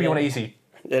 Absolutely. Maybe you want an easy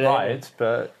ride,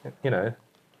 but,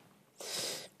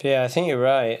 Yeah, I think you're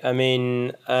right. I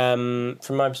mean, from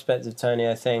my perspective, Tony,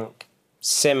 I think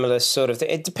similar sort of thing.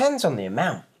 It depends on the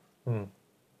amount.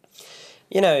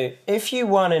 If you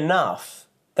won enough,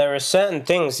 there are certain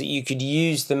things that you could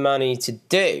use the money to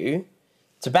do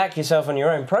to back yourself on your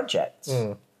own projects.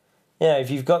 If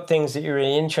you've got things that you're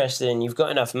really interested in, you've got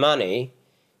enough money,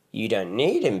 you don't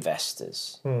need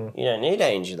investors. You don't need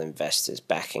angel investors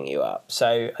backing you up.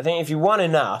 So I think if you won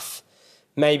enough...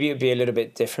 Maybe it would be a little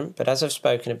bit different, but as I've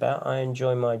spoken about, I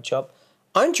enjoy my job.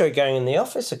 I enjoy going in the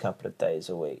office a couple of days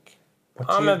a week.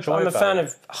 I'm a fan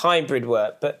of hybrid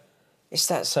work, but it's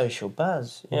that social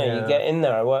buzz. You get in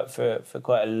there. I work for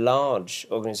quite a large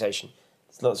organisation.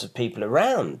 There's lots of people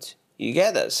around. You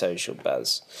get that social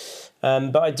buzz.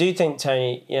 But I do think,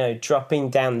 Tony, dropping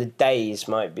down the days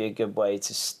might be a good way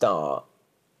to start.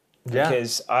 Yeah.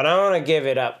 Because I don't want to give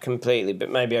it up completely, but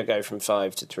maybe I go from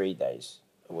 5 to 3 days.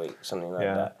 Week, something like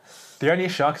that. The only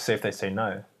issue I could say if they say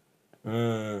no.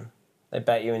 They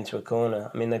back you into a corner.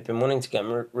 I mean, they've been wanting to get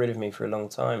rid of me for a long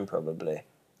time, probably.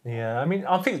 Yeah, I mean,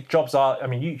 I think jobs are... I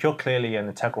mean, you're clearly an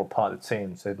integral part of the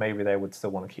team, so maybe they would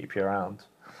still want to keep you around.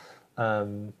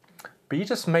 But you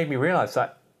just made me realise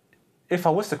that if I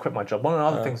was to quit my job, one of the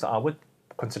other things that I would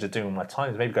consider doing with my time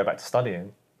is maybe go back to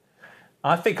studying.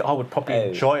 I think I would probably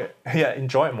enjoy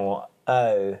it more.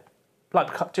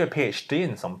 Like, do a PhD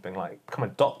in something, like become a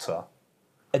doctor.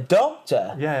 A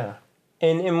doctor? Yeah.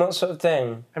 In what sort of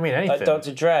thing? I mean, anything. Like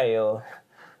Dr. Dre or...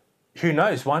 Who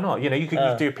knows, why not? You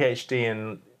could do a PhD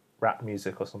in rap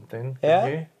music or something. Yeah,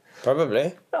 you?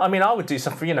 Probably. I mean, I would do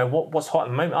something, what's hot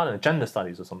at the moment, I don't know, gender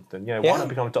studies or something. Why not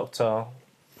become a doctor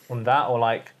on that, or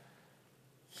like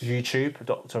YouTube, a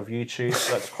doctor of YouTube.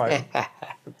 That's quite,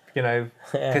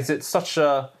 because it's such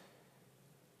a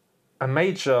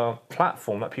major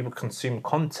platform that people consume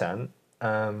content,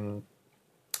 and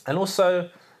also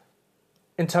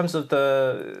in terms of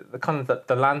the kind of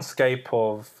the landscape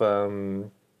of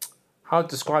how to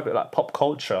describe it, like pop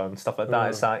culture and stuff like that.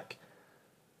 It's like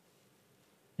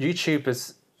YouTube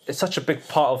it's such a big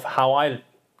part of how I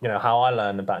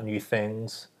learn about new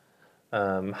things,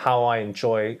 how I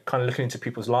enjoy kind of looking into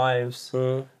people's lives,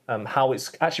 how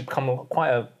it's actually become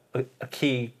quite a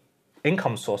key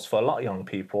income source for a lot of young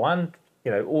people, and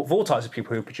all types of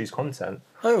people who produce content.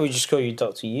 Oh, we just call you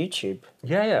Dr. YouTube.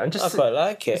 Yeah, and just I quite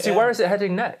like it. See, where is it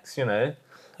heading next? By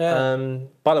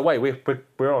the way,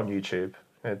 we're on YouTube.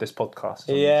 This podcast.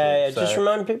 Yeah. Just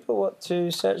remind people what to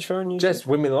search for on YouTube. Just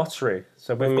Win Me the Lottery.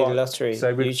 So Win Me the Lottery.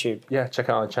 YouTube. Yeah, check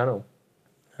out our channel.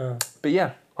 But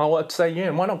yeah, I would say,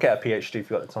 why not get a PhD if you've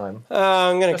got the time?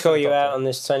 I'm going to Just call a you doctor. out on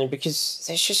this, Tony, because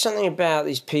there's just something about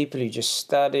these people who just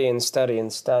study and study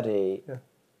and study. Yeah.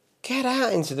 Get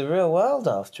out into the real world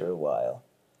after a while.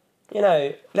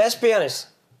 Let's be honest.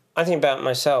 I think about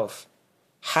myself.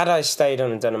 Had I stayed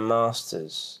on and done a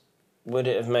master's, would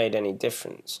it have made any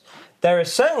difference? There are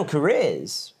certain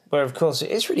careers where, of course,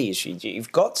 it is really useful.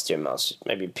 You've got to do a master's,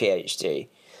 maybe a PhD.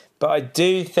 But I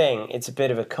do think it's a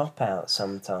bit of a cop-out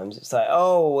sometimes. It's like,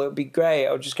 oh, it would be great,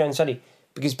 I'll just go and study.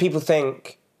 Because people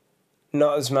think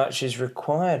not as much is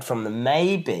required from them.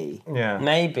 Maybe. Yeah.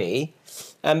 Maybe.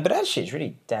 But actually, it's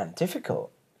really damn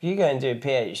difficult. If you go and do a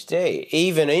PhD,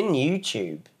 even in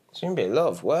YouTube, there's going to be a lot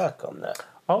of work on that.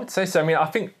 I would say so. I mean, I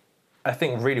think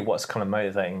really what's kind of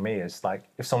motivating me is like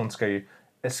if someone's go,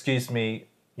 excuse me,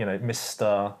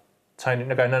 Mr. Tony.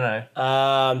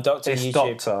 No, Dr. it's YouTube.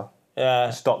 doctor. Yeah.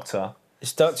 It's doctor.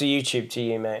 It's Dr. YouTube to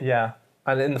you, mate. Yeah.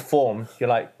 And in the form, you're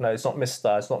like, no, it's not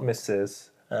Mr. It's not Mrs.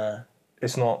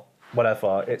 It's not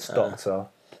whatever. It's doctor.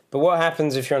 But what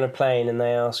happens if you're on a plane and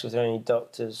they ask if there are any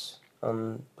doctors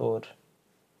on board?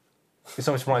 It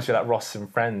almost reminds me of that Ross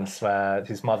and Friends where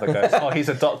his mother goes, oh, he's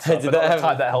a doctor, but not the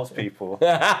type that helps people.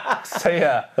 So,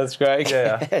 yeah. That's great.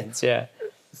 Yeah. Yeah.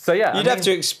 So, yeah. You'd have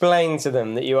to explain to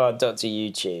them that you are Dr.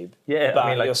 YouTube. Yeah, but I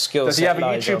mean, like, your skill does he set have a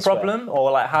lies YouTube elsewhere. problem?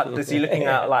 Or, like, how is he looking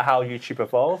at, like, how YouTube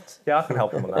evolved? Yeah, I can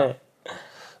help him with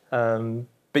that.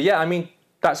 But, yeah, I mean,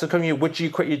 that's a community. Would you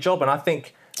quit your job? And I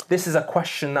think this is a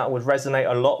question that would resonate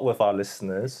a lot with our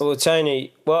listeners. Well,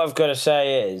 Tony, what I've got to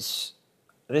say is,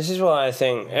 this is why I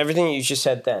think everything you just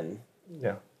said then,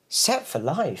 Yeah. set for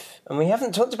life. And we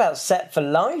haven't talked about set for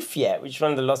life yet, which is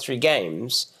one of the lottery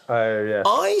games. Oh,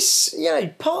 yeah.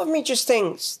 Part of me just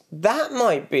thinks that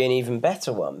might be an even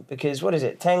better one because what is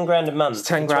it, 10 grand a month? It's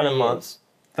 10 for grand a 20 month,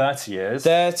 years? 30 years.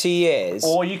 30 years.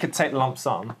 Or you could take the lump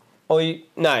sum.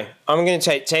 No, I'm going to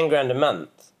take 10 grand a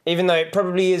month, even though it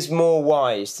probably is more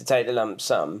wise to take the lump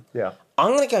sum. Yeah.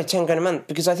 I'm going to go 10 grand a month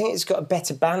because I think it's got a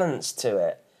better balance to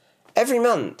it. Every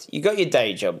month, you got your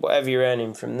day job, whatever you're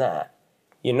earning from that.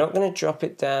 You're not going to drop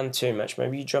it down too much.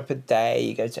 Maybe you drop a day,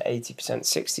 you go to 80%,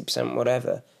 60%,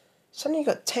 whatever. Suddenly you've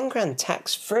got 10 grand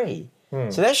tax free.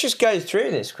 So let's just go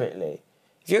through this quickly.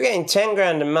 If you're getting 10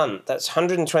 grand a month, that's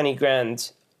 120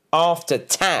 grand after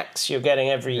tax you're getting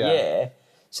every year.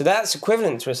 So that's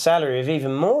equivalent to a salary of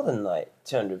even more than like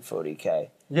 240k.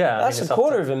 Yeah. That's a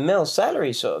quarter of a mil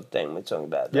salary sort of thing we're talking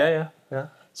about there. Yeah.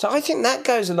 So I think that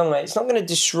goes a long way. It's not going to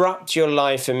disrupt your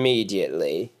life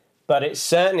immediately, but it's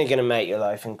certainly going to make your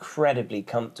life incredibly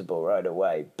comfortable right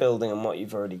away, building on what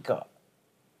you've already got.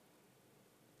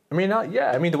 I mean,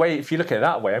 I mean, the way, if you look at it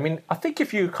that way, I mean, I think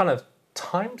if you kind of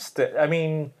times it, I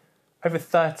mean, over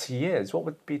 30 years, what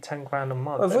would be 10 grand a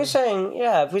month? Well, if we're saying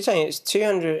it's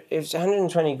 200, if it's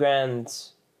 120 grand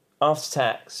after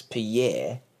tax per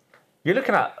year. You're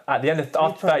looking at the end of,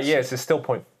 after 30 years, it's still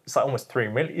it's like almost 3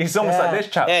 million. It's almost like this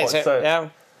chat point. Yeah.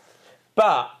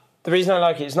 But the reason I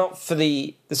like it is not for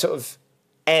the sort of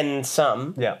end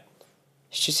sum. Yeah.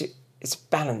 It's just it's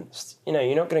balanced.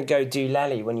 You're not going to go do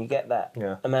lally when you get that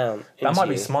amount. That might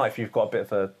be smart if you've got a bit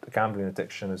of a gambling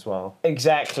addiction as well.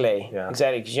 Exactly. Yeah.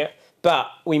 Exactly. But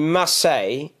we must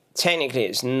say, technically,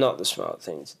 it's not the smart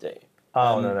thing to do.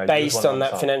 No. Based on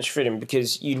that financial freedom,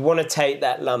 because you'd want to take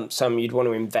that lump sum, you'd want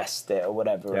to invest it or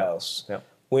whatever else. Yeah.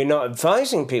 We're not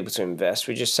advising people to invest.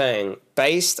 We're just saying,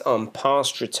 based on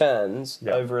past returns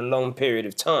over a long period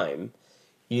of time,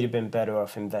 you'd have been better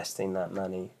off investing that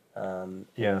money in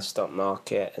the stock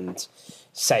market and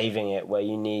saving it where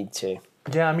you need to.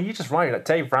 Yeah, I mean, you're just right. Like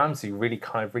Dave Ramsey really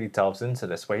delves into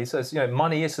this, where he says,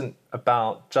 money isn't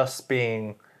about just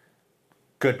being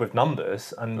good with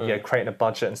numbers and creating a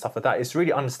budget and stuff like that. It's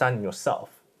really understanding yourself.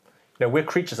 We're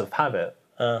creatures of habit.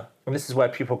 And this is where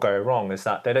people go wrong, is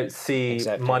that they don't see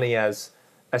money as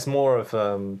more of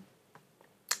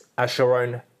as your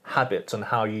own habit on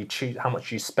how you choose, how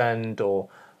much you spend, or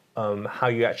how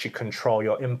you actually control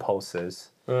your impulses.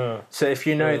 So if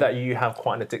you know that you have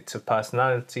quite an addictive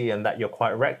personality and that you're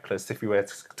quite reckless, if you were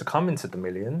to come into the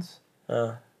millions,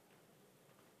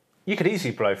 you could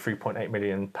easily blow £3.8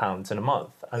 million in a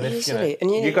month. And if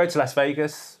you go to Las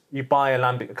Vegas, you buy a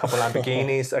couple of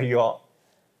Lamborghinis,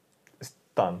 it's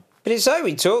done. But it's like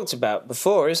we talked about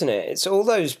before, isn't it? It's all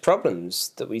those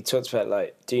problems that we talked about,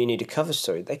 like, do you need a cover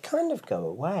story? They kind of go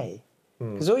away.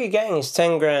 Because all you're getting is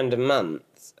 10 grand a month.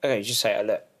 Okay, just say,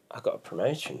 look, I got a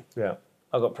promotion. Yeah.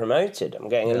 I got promoted. I'm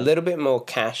getting a little bit more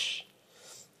cash.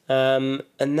 And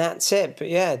that's it. But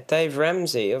yeah, Dave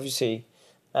Ramsey, obviously,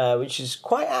 which is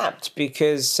quite apt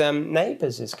because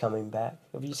Neighbours is coming back.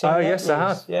 Have you seen Oh, that yes, I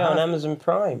news? have. Yeah, I on have. Amazon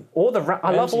Prime. I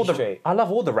love all Street.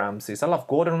 the Ramseys. I love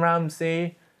Gordon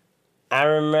Ramsay.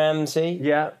 Aaron Ramsey,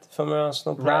 Yeah, the former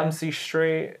Arsenal player. Ramsey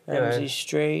Street. Ramsey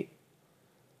Street.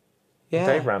 Yeah.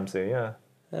 Dave Ramsey. Yeah.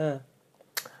 Yeah.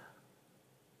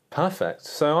 Perfect.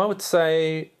 So I would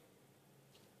say,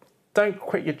 don't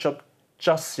quit your job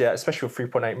just yet, especially with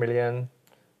 3.8 million.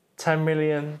 10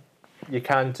 million, you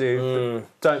can do,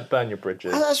 but don't burn your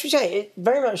bridges. As we say, it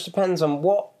very much depends on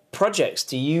what projects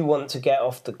do you want to get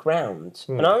off the ground.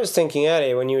 And I was thinking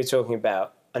earlier when you were talking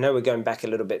about, I know we're going back a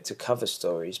little bit to cover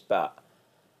stories, but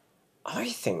I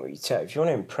think what you tell, if you want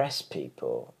to impress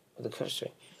people with a cover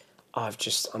story,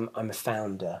 I'm a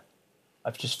founder.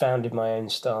 I've just founded my own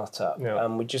startup. Yeah.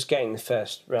 We're just getting the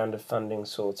first round of funding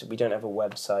sorted. We don't have a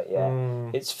website yet.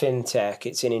 It's fintech.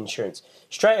 It's in insurance.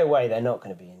 Straight away, they're not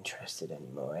going to be interested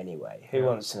anymore anyway. Who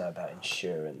wants to know about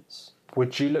insurance?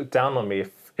 Would you look down on me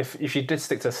if you did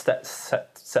stick to a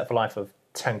set for life of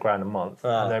 10 grand a month,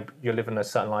 and then you're living a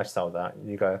certain lifestyle with that, and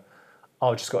you go, oh,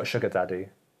 I've just got a sugar daddy?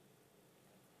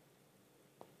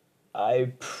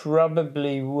 I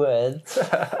probably would.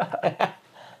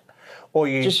 Or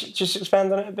you Just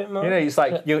expand on it a bit more. You know, it's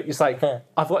like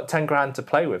I've got 10 grand to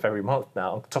play with every month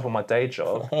now on top of my day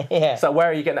job. Yeah. So where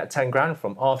are you getting that 10 grand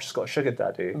from? Oh, I've just got a sugar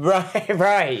daddy.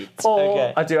 Right. Or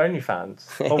Okay. I do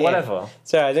OnlyFans or Yeah. whatever.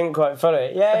 Sorry, I didn't quite follow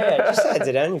it. Yeah. Just said I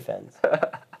did OnlyFans.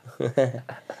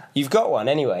 You've got one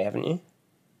anyway, haven't you?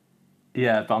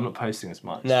 Yeah, but I'm not posting as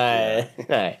much. No.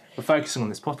 We're focusing on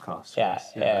this podcast. Yeah,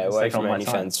 It's away taking from all my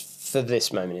time. OnlyFans for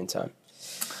this moment in time.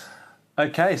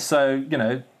 Okay, so,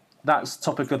 that's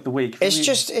topic of the week. It's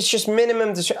just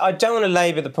minimum. I don't want to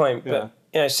labour the point, but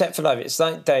set for life. It's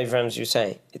like Dave Ramsey was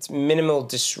saying. It's minimal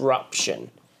disruption,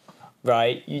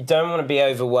 right? You don't want to be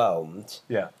overwhelmed.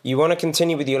 Yeah. You want to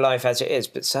continue with your life as it is,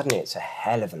 but suddenly it's a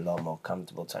hell of a lot more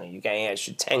comfortable, Tony. You're getting an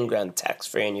extra 10 grand tax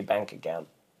free in your bank account.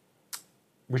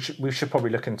 We should probably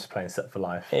look into playing Set for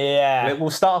Life. Yeah. We'll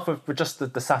start off with just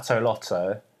the Sato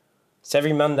Lotto. It's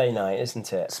every Monday night,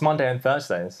 isn't it? It's Monday and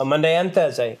Thursdays. On Monday and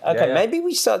Thursday. Okay, Yeah. maybe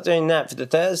we start doing that for the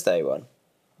Thursday one.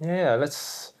 Yeah,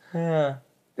 let's Yeah.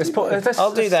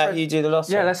 I'll do that. You do the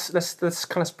lotto. Yeah, let's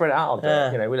kind of spread it out a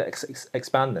bit. Yeah. We'll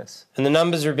expand this. And the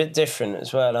numbers are a bit different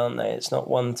as well, aren't they? It's not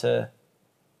one to.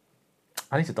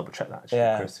 I need to double check that, actually,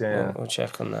 Yeah. Chris. Yeah. We'll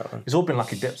check on that one. It's all been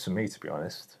lucky dips for me, to be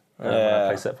honest. When I Yeah.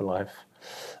 play Set for Life.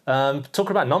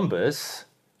 Talking about numbers,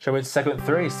 shall we into segment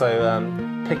 3?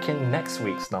 So picking next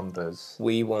week's numbers.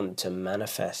 We want to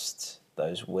manifest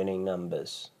those winning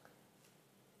numbers.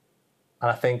 And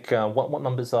I think what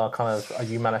numbers are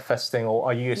you manifesting or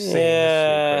are you seeing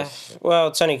this week, Chris?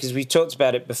 Well, Tony, because we talked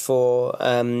about it before,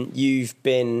 you've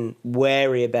been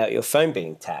wary about your phone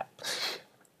being tapped.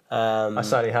 I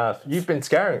certainly have. You've been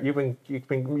scaring.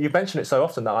 You mentioned it so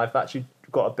often that I've actually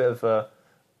got a bit of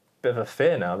a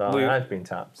fear now that I have been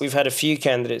tapped. We've had a few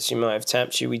candidates who might have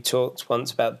tapped you. We talked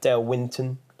once about Dale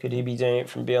Winton. Could he be doing it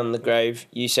from beyond the grave?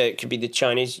 You said it could be the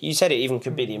Chinese. You said it even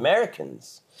could be the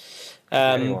Americans.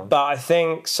 But I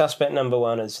think suspect number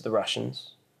one is the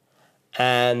Russians.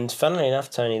 And funnily enough,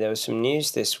 Tony, there was some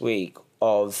news this week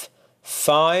of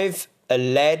 5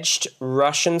 alleged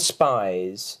Russian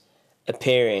spies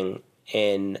appearing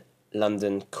in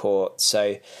London court.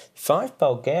 So 5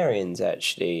 Bulgarians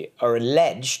actually are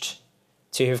alleged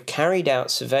to have carried out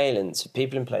surveillance of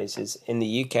people and places in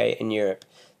the UK and Europe.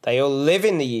 They all live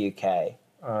in the UK.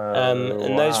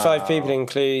 And those 5 people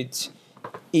include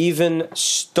Ivan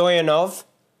Stoyanov,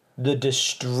 the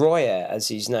Destroyer, as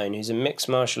he's known, who's a mixed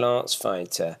martial arts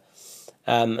fighter.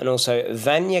 And also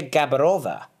Vanya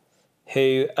Gabarova,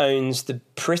 who owns the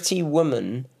Pretty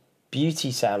Woman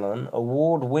beauty salon,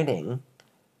 award-winning,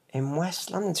 in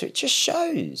West London. So it just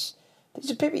shows.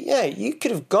 These are people, you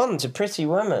could have gone to Pretty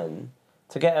Woman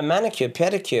to get a manicure,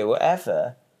 pedicure,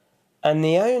 whatever, and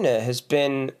the owner has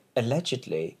been,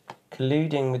 allegedly,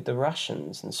 colluding with the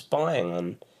Russians and spying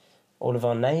on all of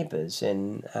our neighbours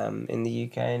in the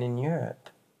UK and in Europe.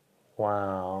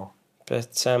 Wow.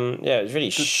 But, it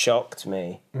really shocked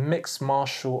me. Mixed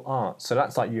martial arts. So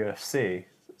that's like UFC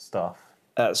stuff.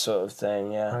 That sort of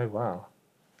thing, yeah. Oh, wow.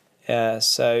 Yeah,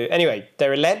 so anyway,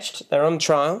 they're alleged, they're on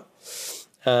trial.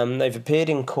 They've appeared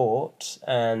in court,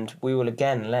 and we will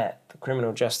again let the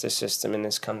criminal justice system in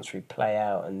this country play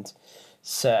out, and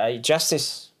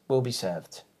justice will be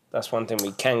served. That's one thing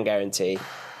we can guarantee.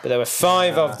 But there were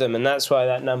 5 of them, and that's why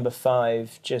that number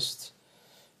 5 just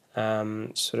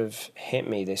sort of hit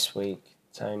me this week,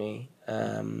 Tony.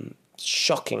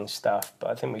 Shocking stuff, but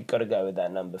I think we've got to go with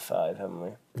that number 5, haven't we?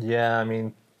 Yeah, I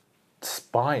mean,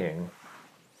 spying.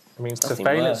 I mean, Nothing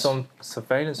surveillance worse.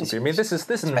 on I mean, this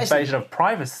is an invasion of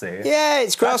privacy. Yeah,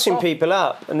 it's grassing off. people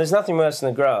up, and there's nothing worse than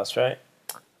the grass, right?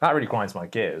 That really grinds my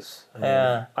gears. I mean,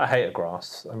 Yeah. I hate a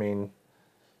grass. I mean,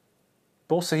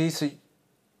 but also he's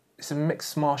a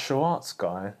mixed martial arts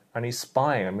guy, and he's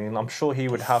spying. I mean, I'm sure he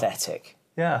would have. Pathetic.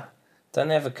 Yeah, Don't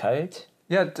they have a code?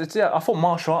 yeah. I thought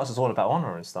martial arts was all about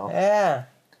honor and stuff. Yeah.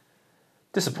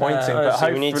 Disappointing, No, but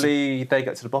honestly, we need to- hopefully they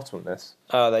get to the bottom of this.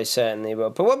 Oh, they certainly will.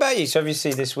 But what about you? So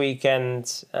obviously this weekend,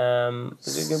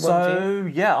 was it a good one for you? So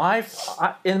yeah,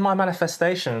 I in my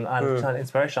manifestation and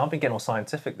inspiration, I've been getting all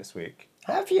scientific this week.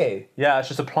 Have you? Yeah, it's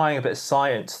just applying a bit of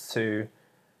science to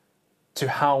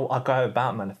how I go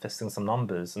about manifesting some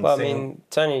numbers. And Well, I seeing, mean,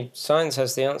 Tony, science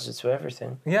has the answer to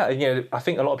everything. yeah, I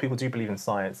think a lot of people do believe in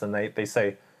science, and they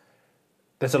say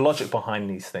there's a logic behind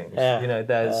these things.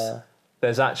 Yeah.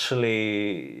 There's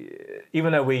actually,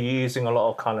 even though we're using a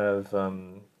lot of kind of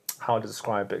how to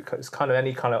describe it, it's kind of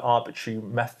any kind of arbitrary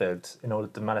method in order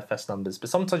to manifest numbers. But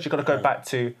sometimes you've got to go back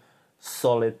to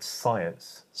solid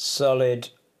science. Solid,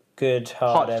 good,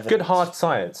 hard evidence. Good hard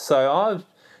science. So I've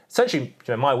essentially,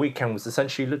 my weekend was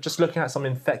essentially just looking at some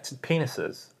infected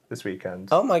penises this weekend.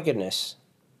 Oh my goodness.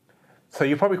 So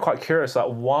you're probably quite curious, like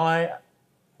Why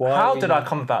how were did you- I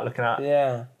come about looking at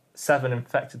Yeah. 7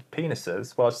 infected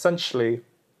penises? Well, essentially,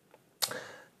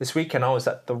 this weekend I was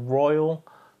at the Royal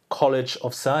College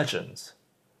of Surgeons.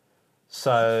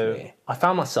 So Lovely. I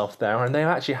found myself there, and they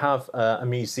actually have a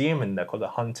museum in there called the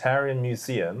Hunterian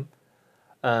Museum.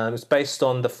 It's based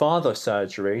on the father of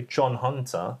surgery, John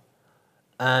Hunter.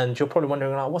 And you're probably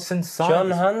wondering, like, what's inside?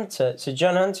 John Hunter. So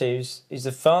John Hunter is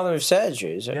the father of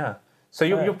surgery, is it? Yeah. So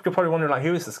you're probably wondering, like,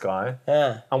 who is this guy?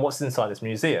 Yeah. And what's inside this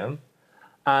museum?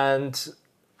 And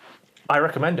I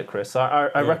recommend it, Chris. I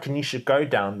reckon you should go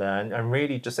down there and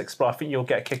really just explore. I think you'll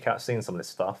get a kick out seeing some of this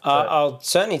stuff. But I'll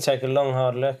certainly take a long,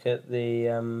 hard look at the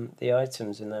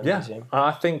items in that yeah, museum.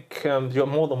 I think you're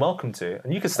more than welcome to.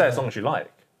 And you can stay as long as you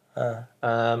like.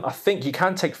 I think you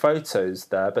can take photos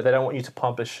there, but they don't want you to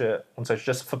publish it on social,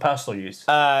 just for personal use.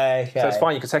 Okay. So it's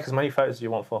fine. You can take as many photos as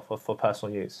you want for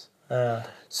personal use.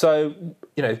 So,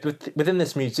 within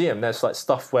this museum, there's like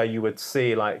stuff where you would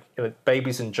see like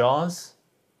babies in jars.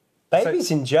 Babies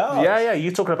in jars. Yeah.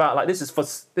 You're talking about like this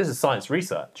is science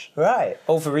research. Right.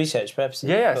 All for research purposes.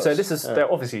 Yeah. of So course. this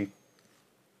is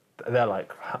they're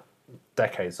like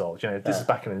decades old. This is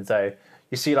back in the day.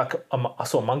 You see like I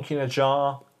saw a monkey in a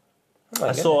jar. Oh my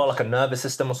I saw goodness. like a nervous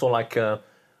system. I saw like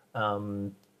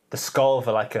the skull of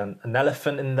like an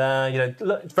elephant in there.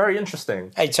 Look, it's very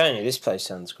interesting. Hey Tony, this place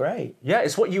sounds great. Yeah,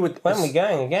 it's what you would. When are we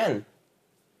going again?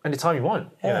 Anytime you want.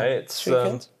 Yeah. It's this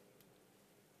weekend?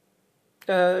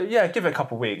 yeah. Give it a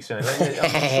couple of weeks. I'm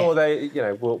sure they.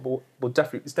 We'll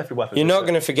definitely. It's definitely worth it. You're not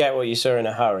going to forget what you saw in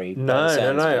a hurry. by the No. sounds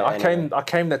of it, I anyway.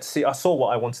 came there to see. I saw what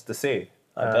I wanted to see.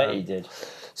 I bet you did.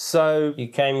 So You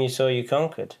came, you saw, you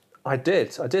conquered. I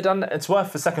did, and it's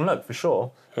worth a second look for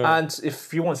sure. And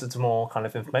if you wanted some more kind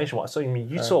of information, what I saw,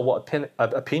 you saw what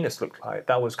a penis looked like.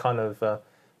 That was kind of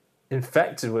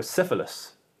infected with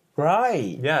syphilis.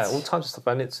 Right. Yeah, all types of stuff,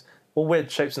 and it's all weird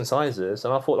shapes and sizes.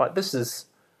 And I thought, like, this is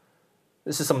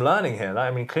some learning here.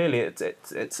 Like, I mean, clearly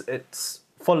it's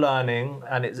for learning,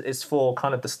 and it's for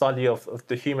kind of the study of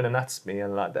the human anatomy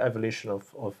and like the evolution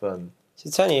of So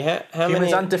Tony, how humans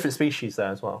many and different species there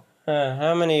as well.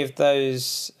 how many of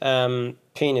those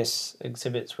penis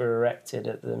exhibits were erected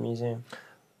at the museum?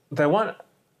 They weren't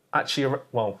actually.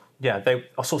 Well, yeah,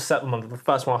 I saw 7. The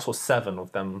first one I saw 7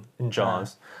 of them in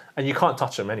jars, and you can't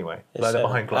touch them anyway. Like, they're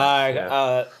behind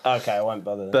glass. Okay, I won't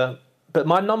bother. Then. But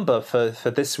my number for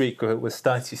this week was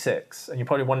 36, and you're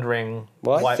probably wondering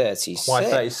Why 36? Why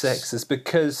 36 is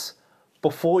because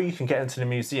before you can get into the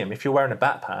museum, if you're wearing a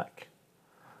backpack,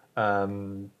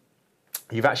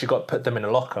 you've actually got to put them in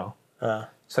a locker.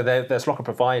 So there's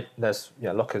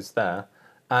lockers there,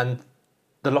 and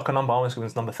the locker number I was given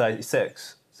was number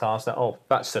 36. So I was like, oh,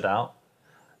 that stood out.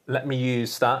 Let me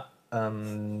use that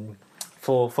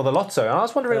for the lotto. And I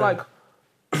was wondering, like,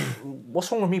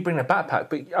 what's wrong with me bringing a backpack?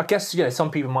 But I guess some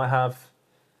people might have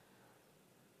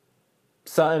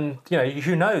certain,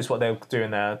 who knows what they'll do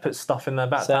in there, put stuff in their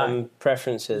backpack. Some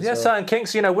preferences. Yeah, or- certain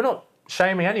kinks. We're not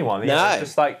shaming anyone. No. It's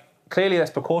just like clearly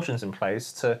there's precautions in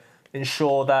place to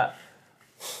ensure that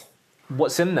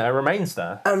what's in there remains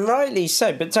there. And rightly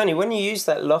so. But Tony, when you use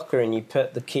that locker and you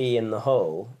put the key in the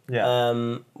hole,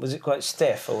 was it quite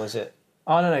stiff or was it?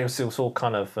 I don't know. It was all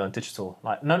kind of digital.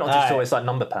 Like not digital. It's like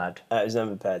number pad. It was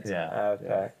number pads. Yeah.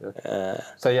 Okay.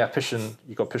 So yeah,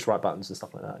 you got push right buttons and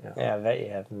stuff like that. Yeah. Yeah, I bet you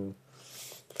have.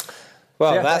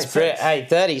 Well, Yeah, that's 36. pretty. Hey,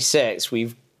 36.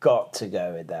 We've got to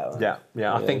go with that one.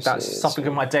 Yeah. I think that's something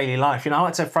in my daily life. You know, I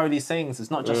like to throw these things.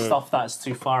 It's not just stuff that's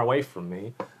too far away from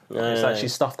me. It's actually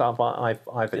stuff that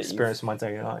I've experienced in my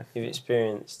daily life. You've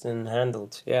experienced and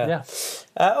handled. Yeah.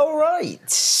 Yeah. All right.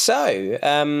 So,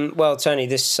 well, Tony,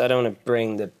 this I don't want to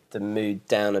bring the mood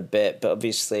down a bit, but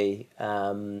obviously,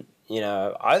 you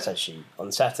know, I was actually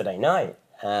on Saturday night.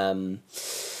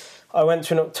 I went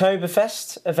to an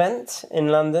Oktoberfest event in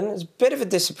London. It was a bit of a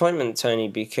disappointment, Tony,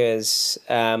 because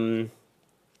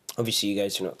obviously you go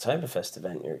to an Oktoberfest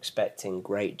event, you're expecting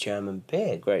great German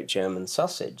beer, great German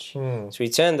sausage. So we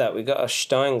turned up, we got our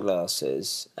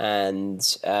Steinglasses, and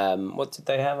what did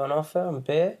they have on offer on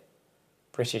beer?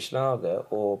 British Lager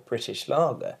or British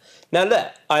Lager. Now look,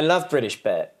 I love British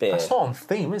beer. That's not on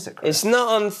theme, is it, Chris? It's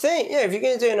not on theme. Yeah, if you're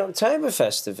going to do an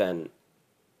Oktoberfest event,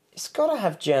 it's got to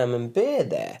have German beer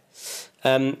there.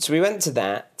 So we went to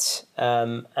that,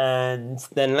 and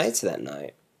then later that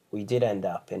night, we did end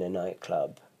up in a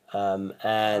nightclub.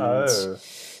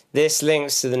 This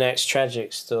links to the next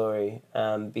tragic story,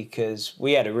 because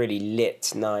we had a really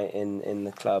lit night in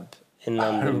the club in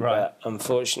London, but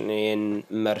unfortunately in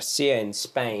Murcia in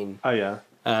Spain. Oh, yeah.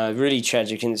 A really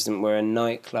tragic incident where a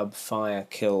nightclub fire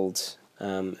killed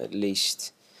at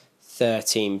least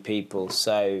 13 people.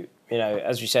 So, you know,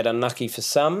 as we said, unlucky for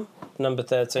some, number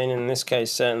 13, and in this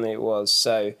case, certainly it was.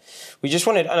 So we just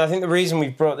wanted, and I think the reason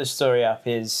we've brought this story up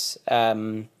is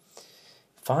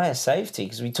fire safety,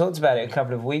 because we talked about it a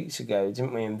couple of weeks ago,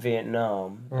 didn't we, in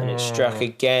Vietnam, and it struck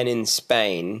again in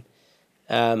Spain.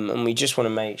 And we just want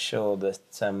to make sure that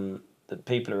that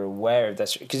people are aware of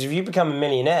this. Because if you become a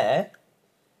millionaire,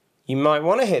 you might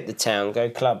want to hit the town, go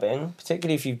clubbing,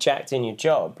 particularly if you've jacked in your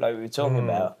job, like we were talking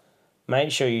about.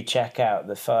 Make sure you check out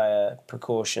the fire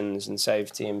precautions and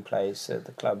safety in place at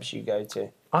the clubs you go to.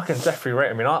 I can definitely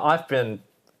rate. I mean, I've been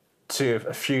to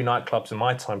a few nightclubs in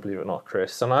my time, believe it or not,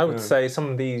 Chris. And I would say some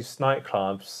of these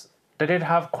nightclubs, they did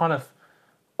have kind of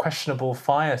questionable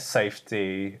fire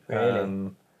safety.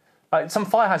 Really? Like some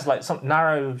fire has like some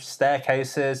narrow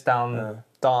staircases down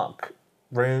dark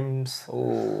rooms.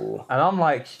 Ooh. And I'm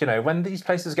like, you know, when these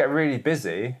places get really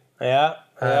busy,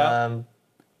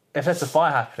 if there's a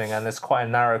fire happening and there's quite a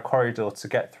narrow corridor to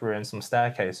get through and some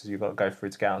staircases you've got to go through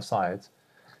to get outside,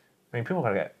 I mean, people are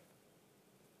going to get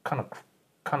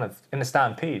kind of in a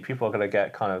stampede. People are going to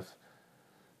get kind of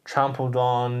trampled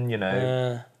on, you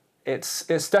know. It's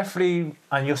definitely,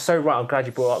 and you're so right, I'm glad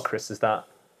you brought up, Chris, is that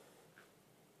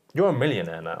you're a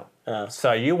millionaire now.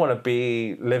 So you want to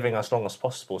be living as long as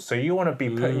possible. So you want to be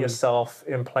putting yourself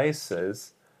in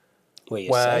places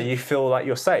where you feel like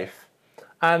you're safe.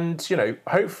 And, you know,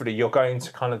 hopefully you're going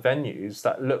to kind of venues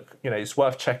that look, you know, it's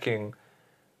worth checking,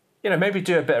 you know, maybe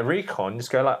do a bit of recon. Just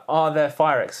go like, are there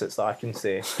fire exits that I can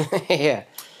see? Yeah.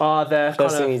 Are there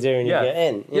First thing you do when you get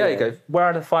in. Yeah, you go, where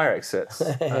are the fire exits?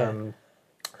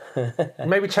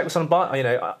 Maybe check with some, you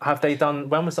know, have they done,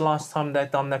 when was the last time they've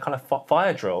done their kind of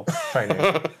fire drill training?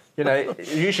 You know,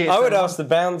 usually it's I would ask the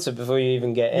bouncer before you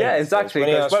even get in. Yeah, exactly. When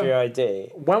he asks for your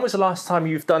ID. When was the last time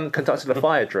you've conducted a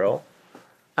fire drill?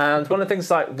 And one of the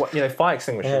things like, you know, fire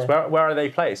extinguishers, where are they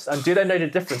placed? And do they know the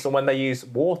difference on when they use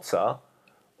water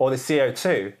or the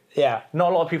CO2? Yeah.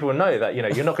 Not a lot of people know that, you know,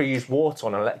 you're not going to use water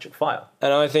on an electric fire.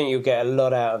 And I think you'll get a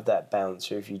lot out of that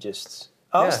bouncer if you just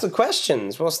ask the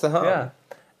questions. What's the harm? Yeah.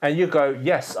 And you go,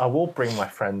 yes, I will bring my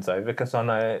friends over because I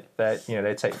know that, you know,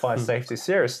 they take fire safety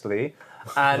seriously.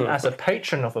 And as a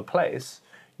patron of a place,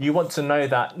 you want to know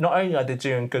that not only are they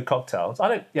doing good cocktails,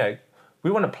 we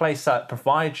want a place that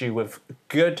provides you with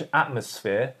good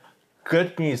atmosphere,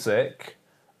 good music,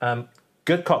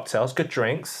 good cocktails, good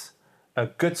drinks, a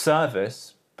good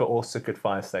service, but also good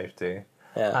fire safety.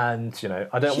 Yeah. And, you know,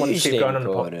 I don't want to keep going on the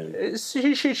podcast. It's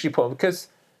hugely important because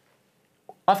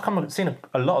I've seen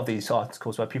a lot of these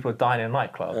articles where people are dying in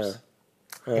nightclubs.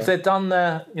 If they've done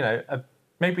their, you know,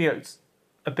 maybe it's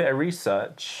a bit of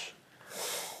research.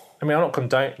 I mean, I'm not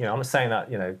condoning, you know, I'm not saying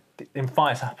that, you know,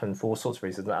 fires happen for all sorts of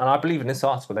reasons. And I believe in this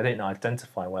article, they didn't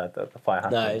identify where the fire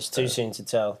happened. No, it's too soon to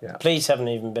tell. Yeah. Police haven't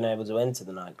even been able to enter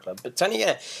the nightclub. But Tony,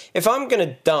 if I'm going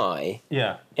to die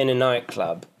in a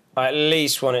nightclub, I at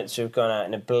least want it to have gone out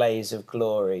in a blaze of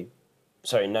glory.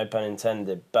 Sorry, no pun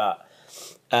intended, but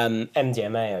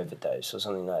MDMA overdose or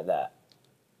something like that.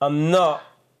 I'm not...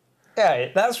 Yeah,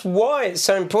 that's why it's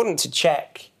so important to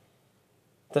check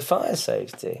the fire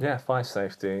safety. Yeah, fire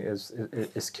safety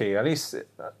is key. At least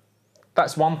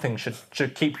that's one thing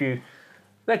should keep you.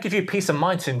 That give you peace of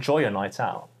mind to enjoy your night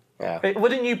out. Yeah.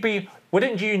 Wouldn't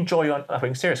you enjoy your? I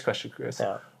think serious question, Chris.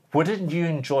 Yeah. Wouldn't you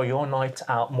enjoy your night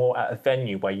out more at a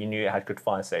venue where you knew it had good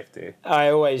fire safety? I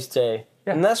always do,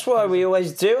 Yeah. and that's why we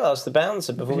always do ask the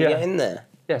bouncer before we get in there.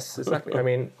 Yes, exactly. I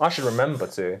mean, I should remember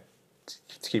to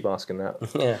keep asking that.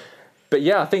 Yeah. But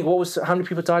yeah, I think how many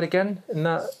people died again in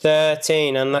that?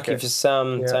 13, unlucky Okay. for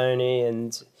some, Yeah. Tony,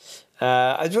 and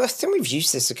I think we've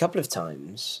used this a couple of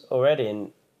times already,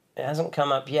 and it hasn't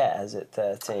come up yet, has it,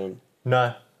 13?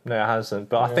 No, it hasn't.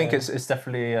 But I think it's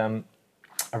definitely a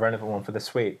relevant one for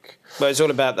this week. But it's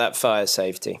all about that fire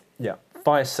safety. Yeah,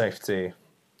 fire safety.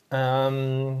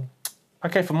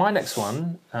 Okay, for my next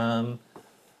one, I'm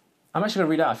actually going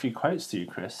to read out a few quotes to you,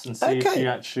 Chris, and see if you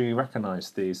actually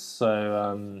recognise these.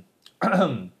 So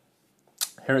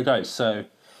here it goes. So,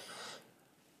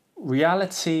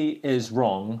 reality is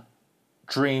wrong,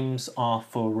 dreams are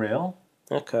for real.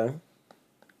 Okay.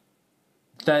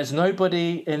 There's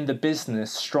nobody in the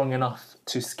business strong enough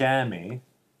to scare me.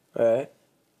 All right.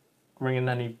 Ringing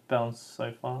any bells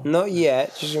so far? Not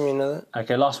yet. Just give me another.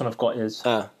 Okay, last one I've got is...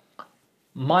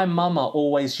 My mama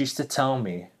always used to tell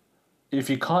me, if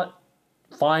you can't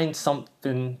find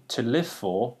something to live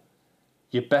for,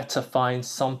 you better find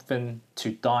something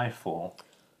to die for.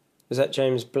 Was that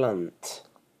James Blunt?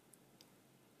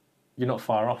 You're not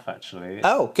far off, actually.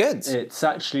 Oh, good. It's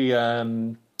actually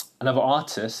another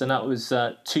artist, and that was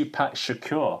Tupac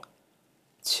Shakur.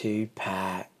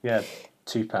 Tupac. Yeah,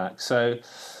 Tupac. So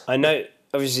I know,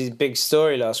 obviously, the big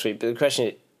story last week, but the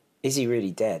question is he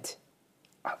really dead?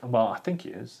 well, I think he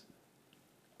is.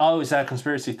 Oh, is that a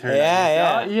conspiracy theory?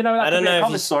 Yeah. You know, that I could don't be know a if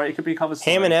cover he's- story. It could be a cover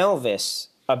story. Him and Elvis.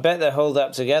 I bet they're holed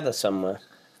up together somewhere.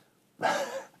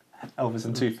 Elvis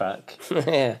and Tupac.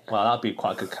 Yeah. Well, that'd be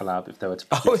quite a good collab if they were to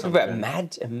Oh, produce but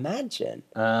something. imagine.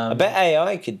 I bet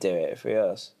AI could do it if we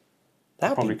asked. That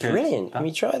would Probably be could. brilliant. Can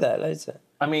we try that later?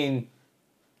 I mean,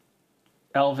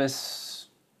 Elvis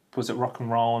was it rock and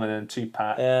roll, and then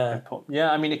Tupac. Yeah. hip-hop.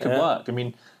 Yeah, I mean, it could work. I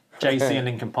mean, Jay-Z and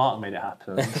Linkin Park made it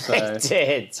happen. So It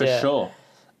did, for sure.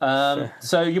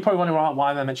 So you're probably wondering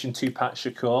why I mentioned Tupac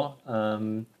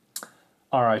Shakur.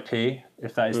 R.I.P.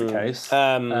 if that is the case.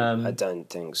 I don't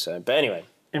think so. But anyway.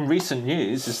 In recent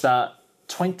news, is that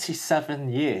 27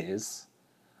 years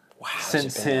Wow, since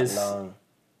it's been that his long.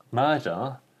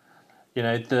 murder, you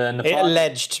know, the Nevada,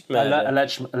 Alleged murder.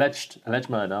 alleged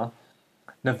murder.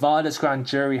 Nevada's grand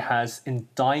jury has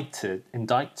indicted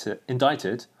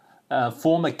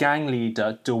former gang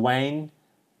leader Dwayne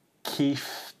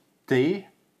Keefe D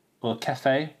or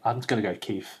Kefe. I'm just gonna go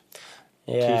Keefe.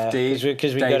 Yeah, Keith D,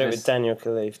 because we got it Davis. with Daniel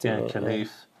Khalif, didn't we?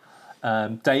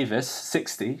 Khalif. Davis,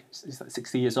 60. Is that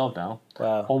 60 years old now?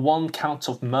 Wow. On one count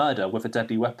of murder with a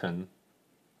deadly weapon.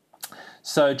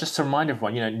 So just to remind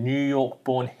everyone, you know, New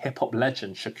York-born hip-hop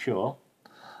legend Shakur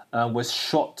was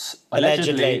shot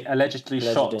allegedly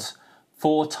shot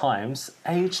 4 times,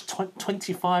 aged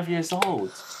 25 years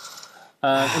old, in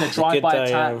a drive-by day,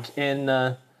 attack in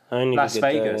Only Las the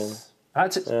good day, Vegas.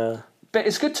 But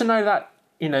it's good to know that,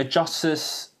 you know,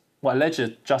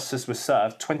 alleged justice was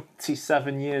served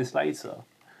 27 years later.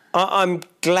 I'm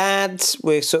glad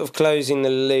we're sort of closing the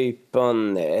loop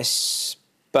on this,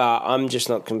 but I'm just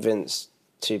not convinced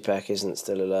Tupac isn't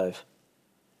still alive.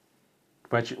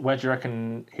 Where do you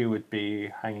reckon he would be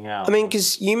hanging out? I mean,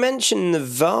 because you mentioned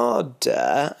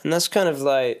Nevada, and that's kind of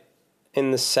like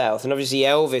in the South, and obviously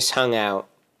Elvis hung out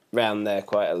around there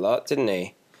quite a lot, didn't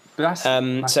he? But that's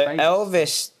Las So Vegas.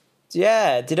 Elvis,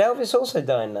 yeah, did Elvis also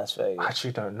die in Las Vegas? I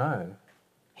actually don't know.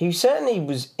 He certainly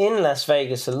was in Las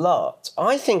Vegas a lot.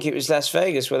 I think it was Las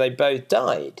Vegas where they both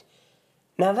died.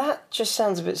 Now that just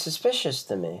sounds a bit suspicious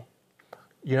to me.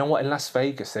 You know what? In Las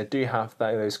Vegas, they do have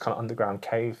those kind of underground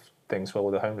cave things where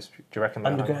all the homeless. Do you reckon?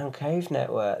 Underground cave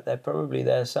network. They're probably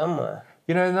there somewhere.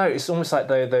 You know, no. It's almost like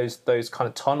those kind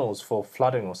of tunnels for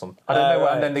flooding or something. I don't know.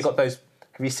 Right. And then they got those.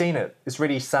 Have you seen it? It's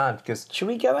really sad because. Should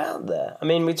we go out there? I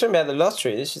mean, we're talking about the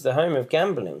lottery. This is the home of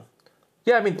gambling.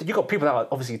 Yeah, I mean, you got people that are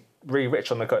obviously really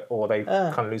rich on the go, or they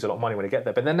kind of lose a lot of money when they get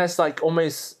there. But then there's like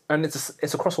almost, and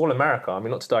it's across all America. I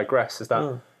mean, not to digress, is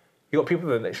that you got people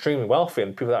that are extremely wealthy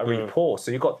and people that are really poor.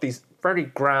 So you've got these very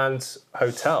grand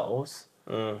hotels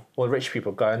where the rich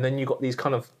people go, and then you've got these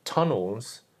kind of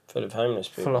tunnels Full of homeless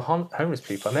people. full of homeless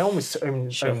people, and they almost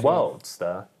own worlds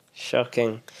there.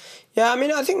 Shocking. Yeah, I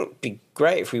mean, I think it'd be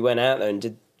great if we went out there and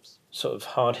did sort of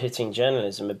hard-hitting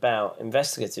journalism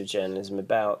investigative journalism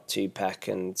about Tupac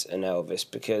and Elvis,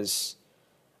 because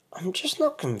I'm just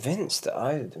not convinced that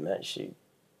either of them actually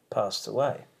passed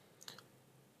away.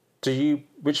 Actually,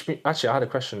 I had a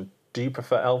question. Do you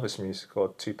prefer Elvis music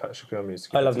or Tupac Shakur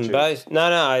music? I love them both. No,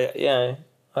 I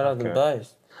love them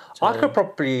both. I could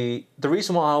probably, the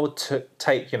reason why I would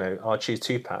take, I'll choose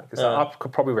Tupac is that I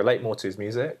could probably relate more to his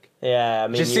music. Yeah, I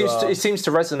mean, It seems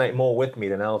to resonate more with me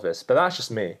than Elvis, but that's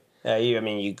just me. Yeah,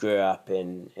 you grew up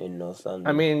in North London.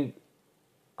 I mean,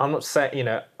 I'm not saying,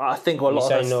 I think a lot You of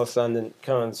say us, North London.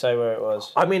 Come on, say where it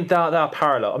was. I mean, they are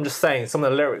parallel. I'm just saying some of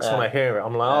the lyrics when I hear it,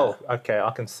 I'm like, oh, okay, I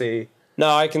can see. No,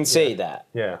 I can see that.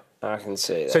 Yeah. I can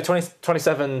see that. So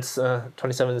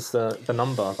 27's the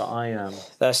number that I am.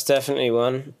 That's definitely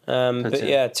one. But in.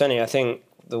 yeah, Tony, I think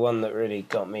the one that really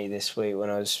got me this week when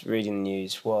I was reading the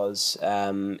news was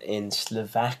in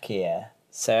Slovakia.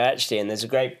 So actually, and there's a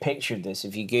great picture of this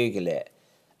if you Google it.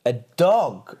 A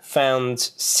dog found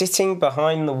sitting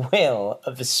behind the wheel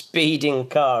of a speeding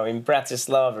car in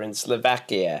Bratislava in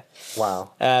Slovakia.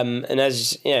 Wow. And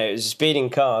as you know, it was a speeding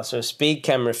car, so a speed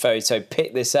camera photo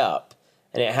picked this up,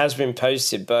 and it has been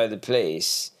posted by the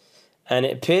police. And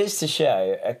it appears to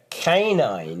show a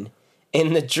canine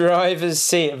in the driver's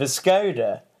seat of a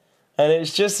Skoda, and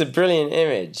it's just a brilliant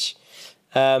image.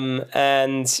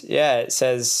 And yeah, it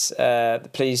says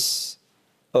the police,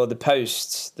 or the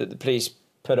post that the police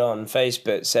put on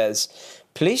Facebook says,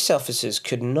 police officers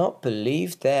could not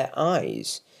believe their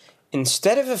eyes.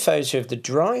 Instead of a photo of the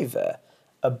driver,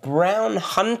 a brown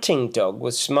hunting dog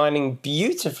was smiling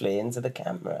beautifully into the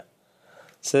camera.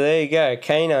 So there you go, a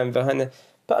canine behind the.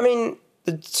 But I mean,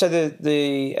 the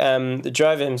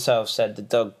driver himself said the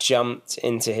dog jumped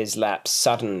into his lap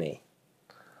suddenly.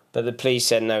 But the police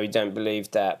said, no, we don't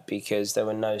believe that because there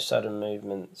were no sudden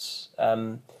movements.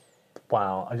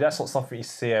 Wow, that's not something you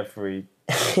see every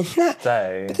No,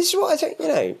 day. but this is what I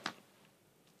don't,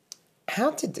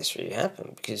 how did this really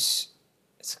happen? Because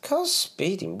it's a car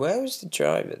speeding. Where was the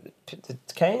driver? The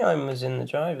canine was in the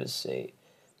driver's seat.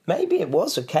 Maybe it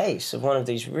was a case of one of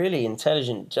these really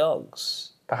intelligent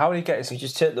dogs But how did he get his? who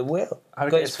just took the wheel. How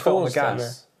did Got he get his foot on the paws down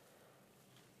gas?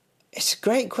 It's a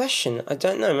great question. I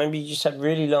don't know. Maybe you just had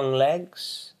really long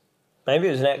legs. Maybe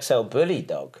it was an XL bully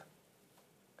dog.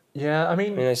 Yeah, I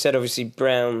mean, They said obviously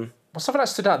brown. well, something that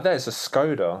stood out there is a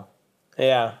Skoda.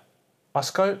 Yeah. Are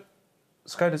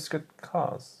Skoda's good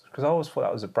cars? Because I always thought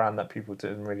that was a brand that people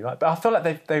didn't really like. But I feel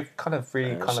like they've kind of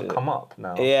really come up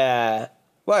now. Yeah.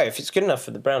 Well, if it's good enough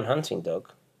for the brown hunting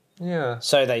dog. Yeah.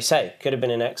 So they say. Could have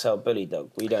been an XL bully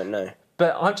dog. We don't know.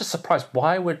 But I'm just surprised.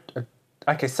 Why would...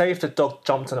 Okay, say if the dog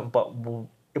jumped on it, but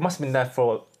it must have been there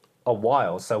for a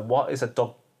while. So what is a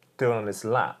dog doing on his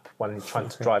lap when he's trying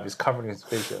to drive? He's covering his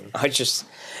vision.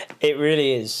 It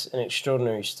really is an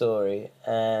extraordinary story.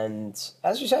 And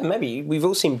as we said, maybe we've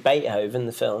all seen Beethoven,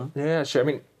 the film. Yeah, sure. I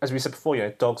mean, as we said before,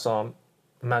 dogs are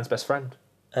a man's best friend.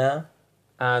 Yeah.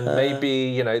 And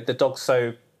maybe, the dog's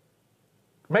so...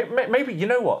 Maybe, you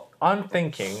know what? I'm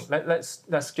thinking,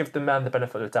 let's give the man the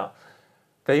benefit of the doubt.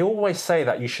 They always say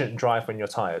that you shouldn't drive when you're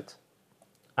tired.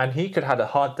 And he could have had a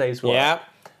hard day's work. Yeah.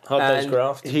 Hard day's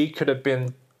graft. He could have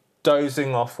been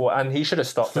dozing off, and he should have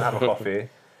stopped and had a coffee.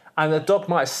 And the dog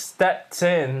might have stepped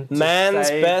in. Man's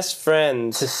best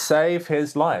friend. To save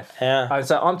his life. Yeah. And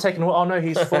so I'm taking, oh no,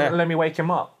 he's fallen, let me wake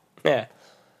him up. Yeah.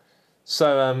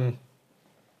 So,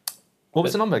 what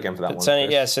was the number again for that one?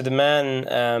 Tony, yeah, so the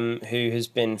man who has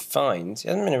been fined, he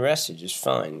hasn't been arrested, just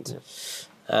fined,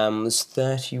 was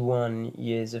 31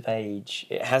 years of age.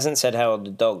 It hasn't said how old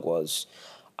the dog was.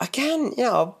 I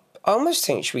almost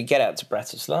think should we get out to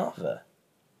Bratislava?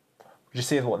 Did you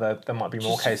see what there might be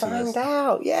more Just cases? find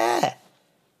out, yeah.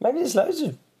 Maybe there's loads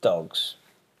of dogs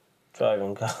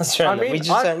driving cars around. We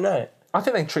just don't know. I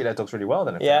think they treat their dogs really well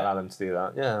then if they allow them to do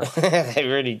that. Yeah, they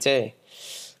really do.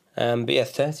 But yeah,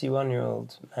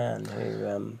 31-year-old man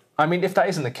who. I mean, if that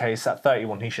isn't the case, at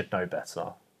 31 he should know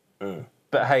better.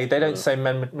 But hey, they don't say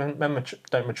men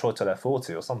don't mature till they're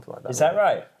 40 or something like that. Is that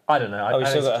right? I don't know. We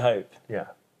still got hope. Yeah,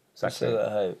 exactly. We still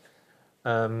got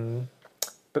hope.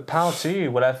 But power to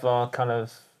you, whatever kind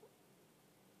of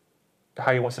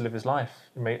how he wants to live his life.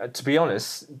 I mean, to be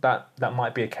honest, that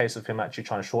might be a case of him actually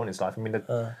trying to shorten his life. I mean,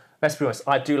 let's be honest.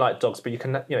 I do like dogs, but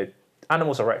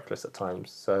animals are reckless at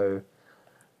times. So,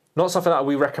 not something that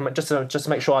we recommend. Just to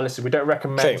make sure I listen, we don't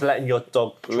recommend letting your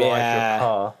dog drive your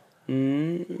car.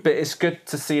 But it's good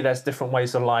to see there's different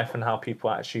ways of life and how people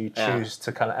actually choose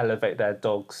to kind of elevate their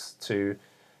dogs to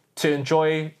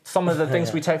enjoy some of the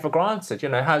things we take for granted.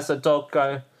 Has a dog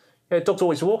go, dog's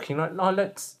always walking. Like,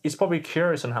 no, he's probably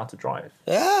curious on how to drive.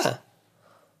 Yeah.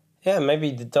 Yeah,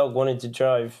 maybe the dog wanted to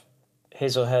drive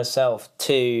his or herself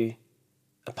to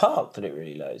a park that it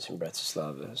really loves in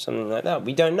Bratislava, something like that.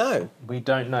 We don't know. We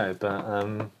don't know,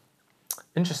 but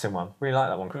interesting one. Really like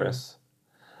that one, Chris.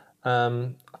 I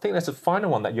think there's a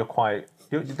final one that you're quite...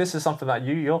 this is something that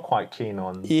you're quite keen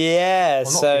on. Yeah,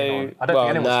 so... I don't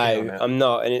think anyone's keen on it. I'm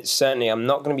not. And it's certainly... I'm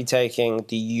not going to be taking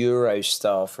the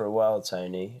Eurostar for a while,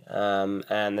 Tony.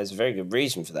 And there's a very good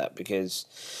reason for that,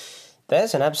 because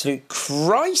there's an absolute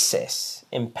crisis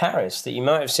in Paris that you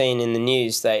might have seen in the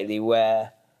news lately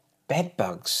where bed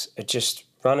bugs are just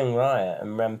running riot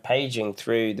and rampaging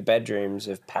through the bedrooms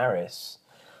of Paris.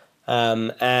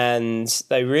 And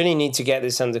they really need to get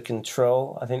this under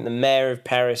control. I think the mayor of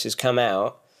Paris has come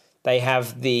out. They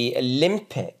have the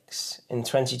Olympics in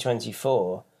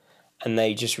 2024, and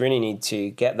they just really need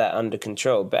to get that under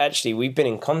control. But actually, we've been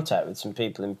in contact with some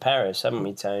people in Paris, haven't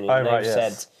we, Tony? Oh, and they've right, yes.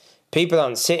 said people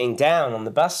aren't sitting down on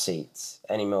the bus seats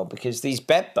anymore because these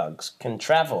bed bugs can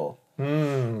travel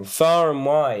far and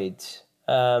wide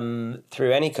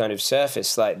through any kind of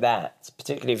surface like that,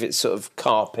 particularly if it's sort of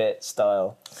carpet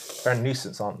style. They're a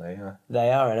nuisance, aren't they? Yeah.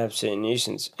 They are an absolute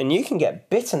nuisance. And you can get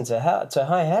bitten to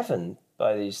high heaven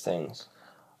by these things.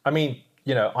 I mean,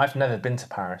 you know, I've never been to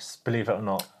Paris, believe it or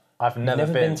not. I've never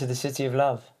been to the City of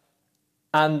Love.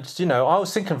 And, you know, I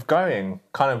was thinking of going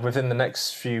kind of within the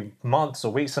next few months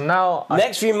or weeks. And now...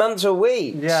 Next few months or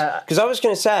weeks? Yeah. Because I was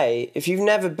going to say, if you've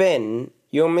never been,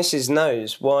 your missus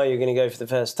knows why you're going to go for the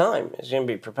first time. It's going to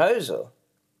be a proposal.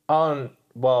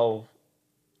 Well,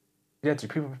 yeah, do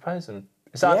people propose?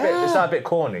 Is that a bit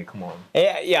corny? Come on.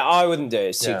 Yeah, I wouldn't do it.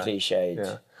 It's too cliched. Yeah.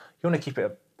 You want to keep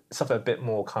it something a bit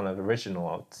more kind of original,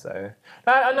 I would say.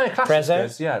 I know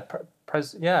classic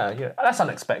Prezzo? Yeah. Yeah. That's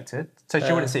unexpected. So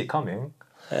she wouldn't see it coming.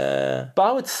 But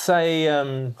I would say,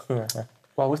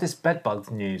 well, with this bedbug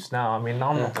news now, I mean,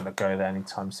 I'm not going to go there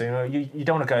anytime soon. You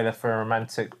don't want to go there for a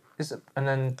romantic, and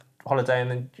then holiday,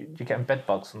 and then you're getting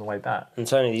bedbugs on the way back. And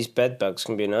Tony, these bedbugs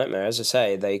can be a nightmare. As I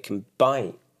say, they can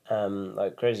bite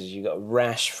like crazy. You got a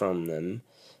rash from them.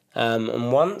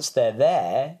 And once they're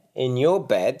there in your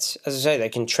bed, as I say, they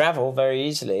can travel very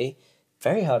easily.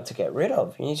 Very hard to get rid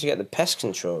of. You need to get the pest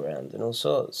control around and all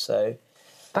sorts. So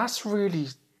that's really...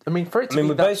 I mean, for it to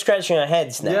we're both scratching our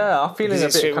heads now. Yeah, I'm feeling a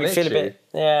bit we feel a bit...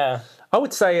 Yeah. I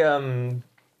would say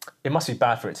it must be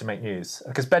bad for it to make news.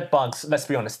 Because bed bugs, let's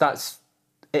be honest,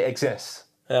 it exists.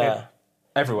 Yeah.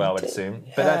 Everywhere, I would assume.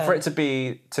 But then for it to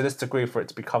be, to this degree, for it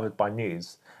to be covered by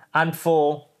news. And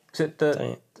for did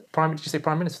you say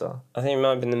Prime Minister? I think it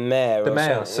might have been the mayor. The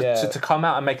mayor. So to come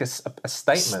out and make a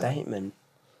statement.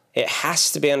 It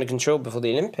has to be under control before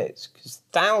the Olympics because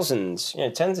thousands,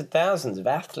 tens of thousands of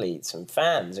athletes and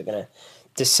fans are going to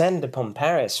descend upon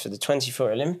Paris for the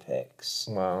 2024 Olympics.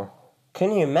 Wow.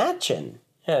 Can you imagine?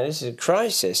 This is a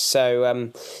crisis.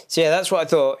 So yeah, that's what I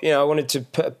thought. I wanted to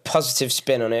put a positive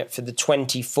spin on it for the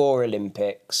 2024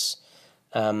 Olympics.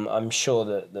 I'm sure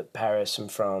that Paris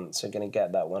and France are going to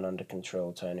get that one under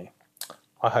control, Tony.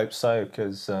 I hope so,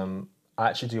 because I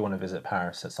actually do want to visit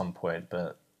Paris at some point,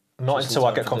 but not until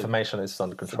I get confirmation it's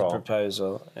under control. For the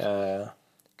proposal.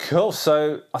 Cool.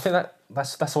 So I think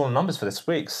that's all the numbers for this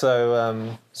week.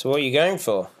 So what are you going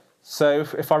for? So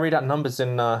if I read out numbers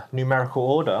in numerical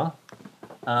order,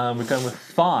 we're going with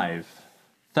 5,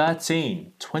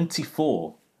 13,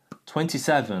 24,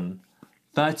 27,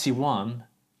 31,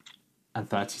 and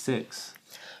 36.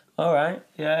 All right.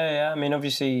 Yeah. I mean,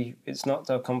 obviously, it's knocked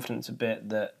our confidence a bit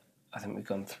that I think we've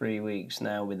gone 3 weeks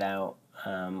now without...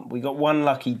 we got one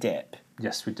lucky dip.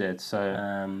 Yes, we did. So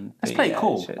let's play it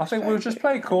cool. I think we'll just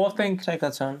play it cool. I think take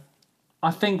our time.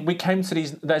 I think we came to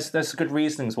these. There's good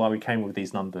reasonings why we came with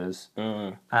these numbers,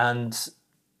 and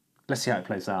let's see how it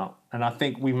plays out. And I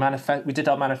think we did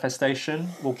our manifestation.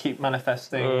 We'll keep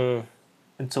manifesting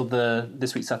until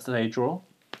this week's Saturday draw.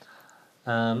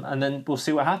 And then we'll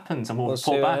see what happens, and we'll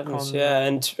report back on. Yeah,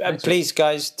 and please,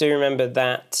 guys, do remember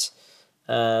that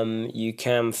you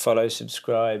can follow,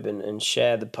 subscribe, and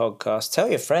share the podcast. Tell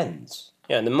your friends.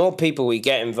 The more people we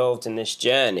get involved in this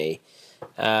journey,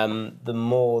 the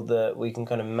more that we can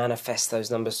kind of manifest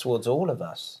those numbers towards all of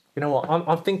us. You know what?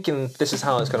 I'm thinking this is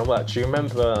how it's going to work. Do you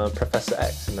remember Professor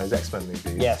X in those X-Men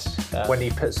movies? Yes. When he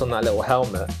puts on that little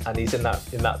helmet and he's in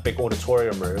that big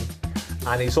auditorium room,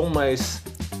 and he's almost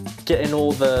getting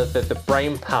all the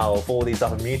brain power of all these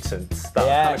other mutants that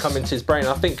kind of come into his brain.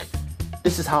 I think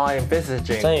this is how I'm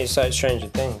envisaging. It's like Stranger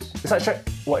Things. It's like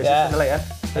what is it in the later?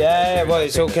 Yeah. Well,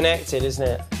 it's all connected, isn't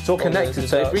it? It's all connected.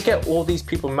 So if we get all these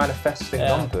people manifesting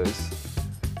numbers,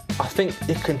 I think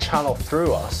it can channel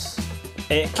through us.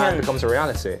 It can. And it becomes a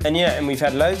reality. And we've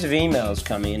had loads of emails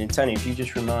coming in. And Tony, if you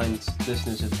just remind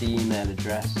listeners of the email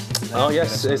address. Oh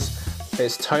yes,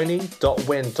 it's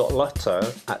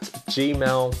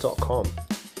tony.win.lotto@gmail.com.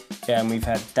 Yeah, and we've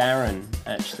had Darren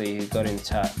actually who got in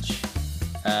touch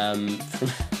from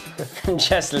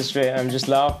Chester Street. I'm just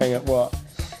laughing at what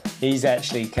he's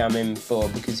actually come in for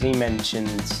because he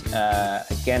mentioned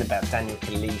again about Daniel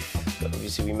Khalif, that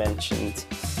obviously we mentioned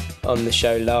on the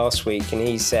show last week, and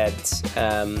he said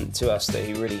to us that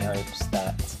he really hopes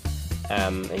that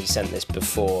he sent this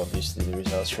before obviously the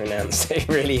results were announced. He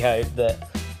really hoped that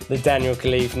the Daniel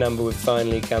Khalif number would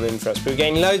finally come in for us. But we're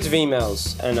getting loads of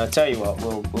emails, and I tell you what,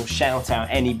 we'll shout out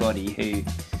anybody who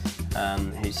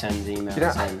sends emails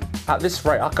in. At this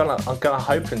rate, I'm gonna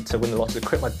hoping to win the lottery,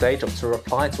 quit my day job to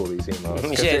reply to all these emails.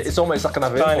 'Cause it's almost like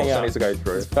another inbox I need to go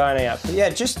through. It's piling up. But yeah,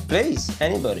 just please,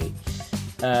 anybody.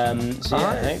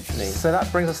 Hopefully. So that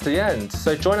brings us to the end.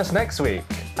 So join us next week.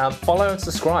 Follow and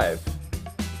subscribe.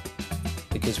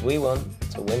 Because we want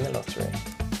to win the lottery.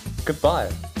 Goodbye.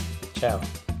 Ciao.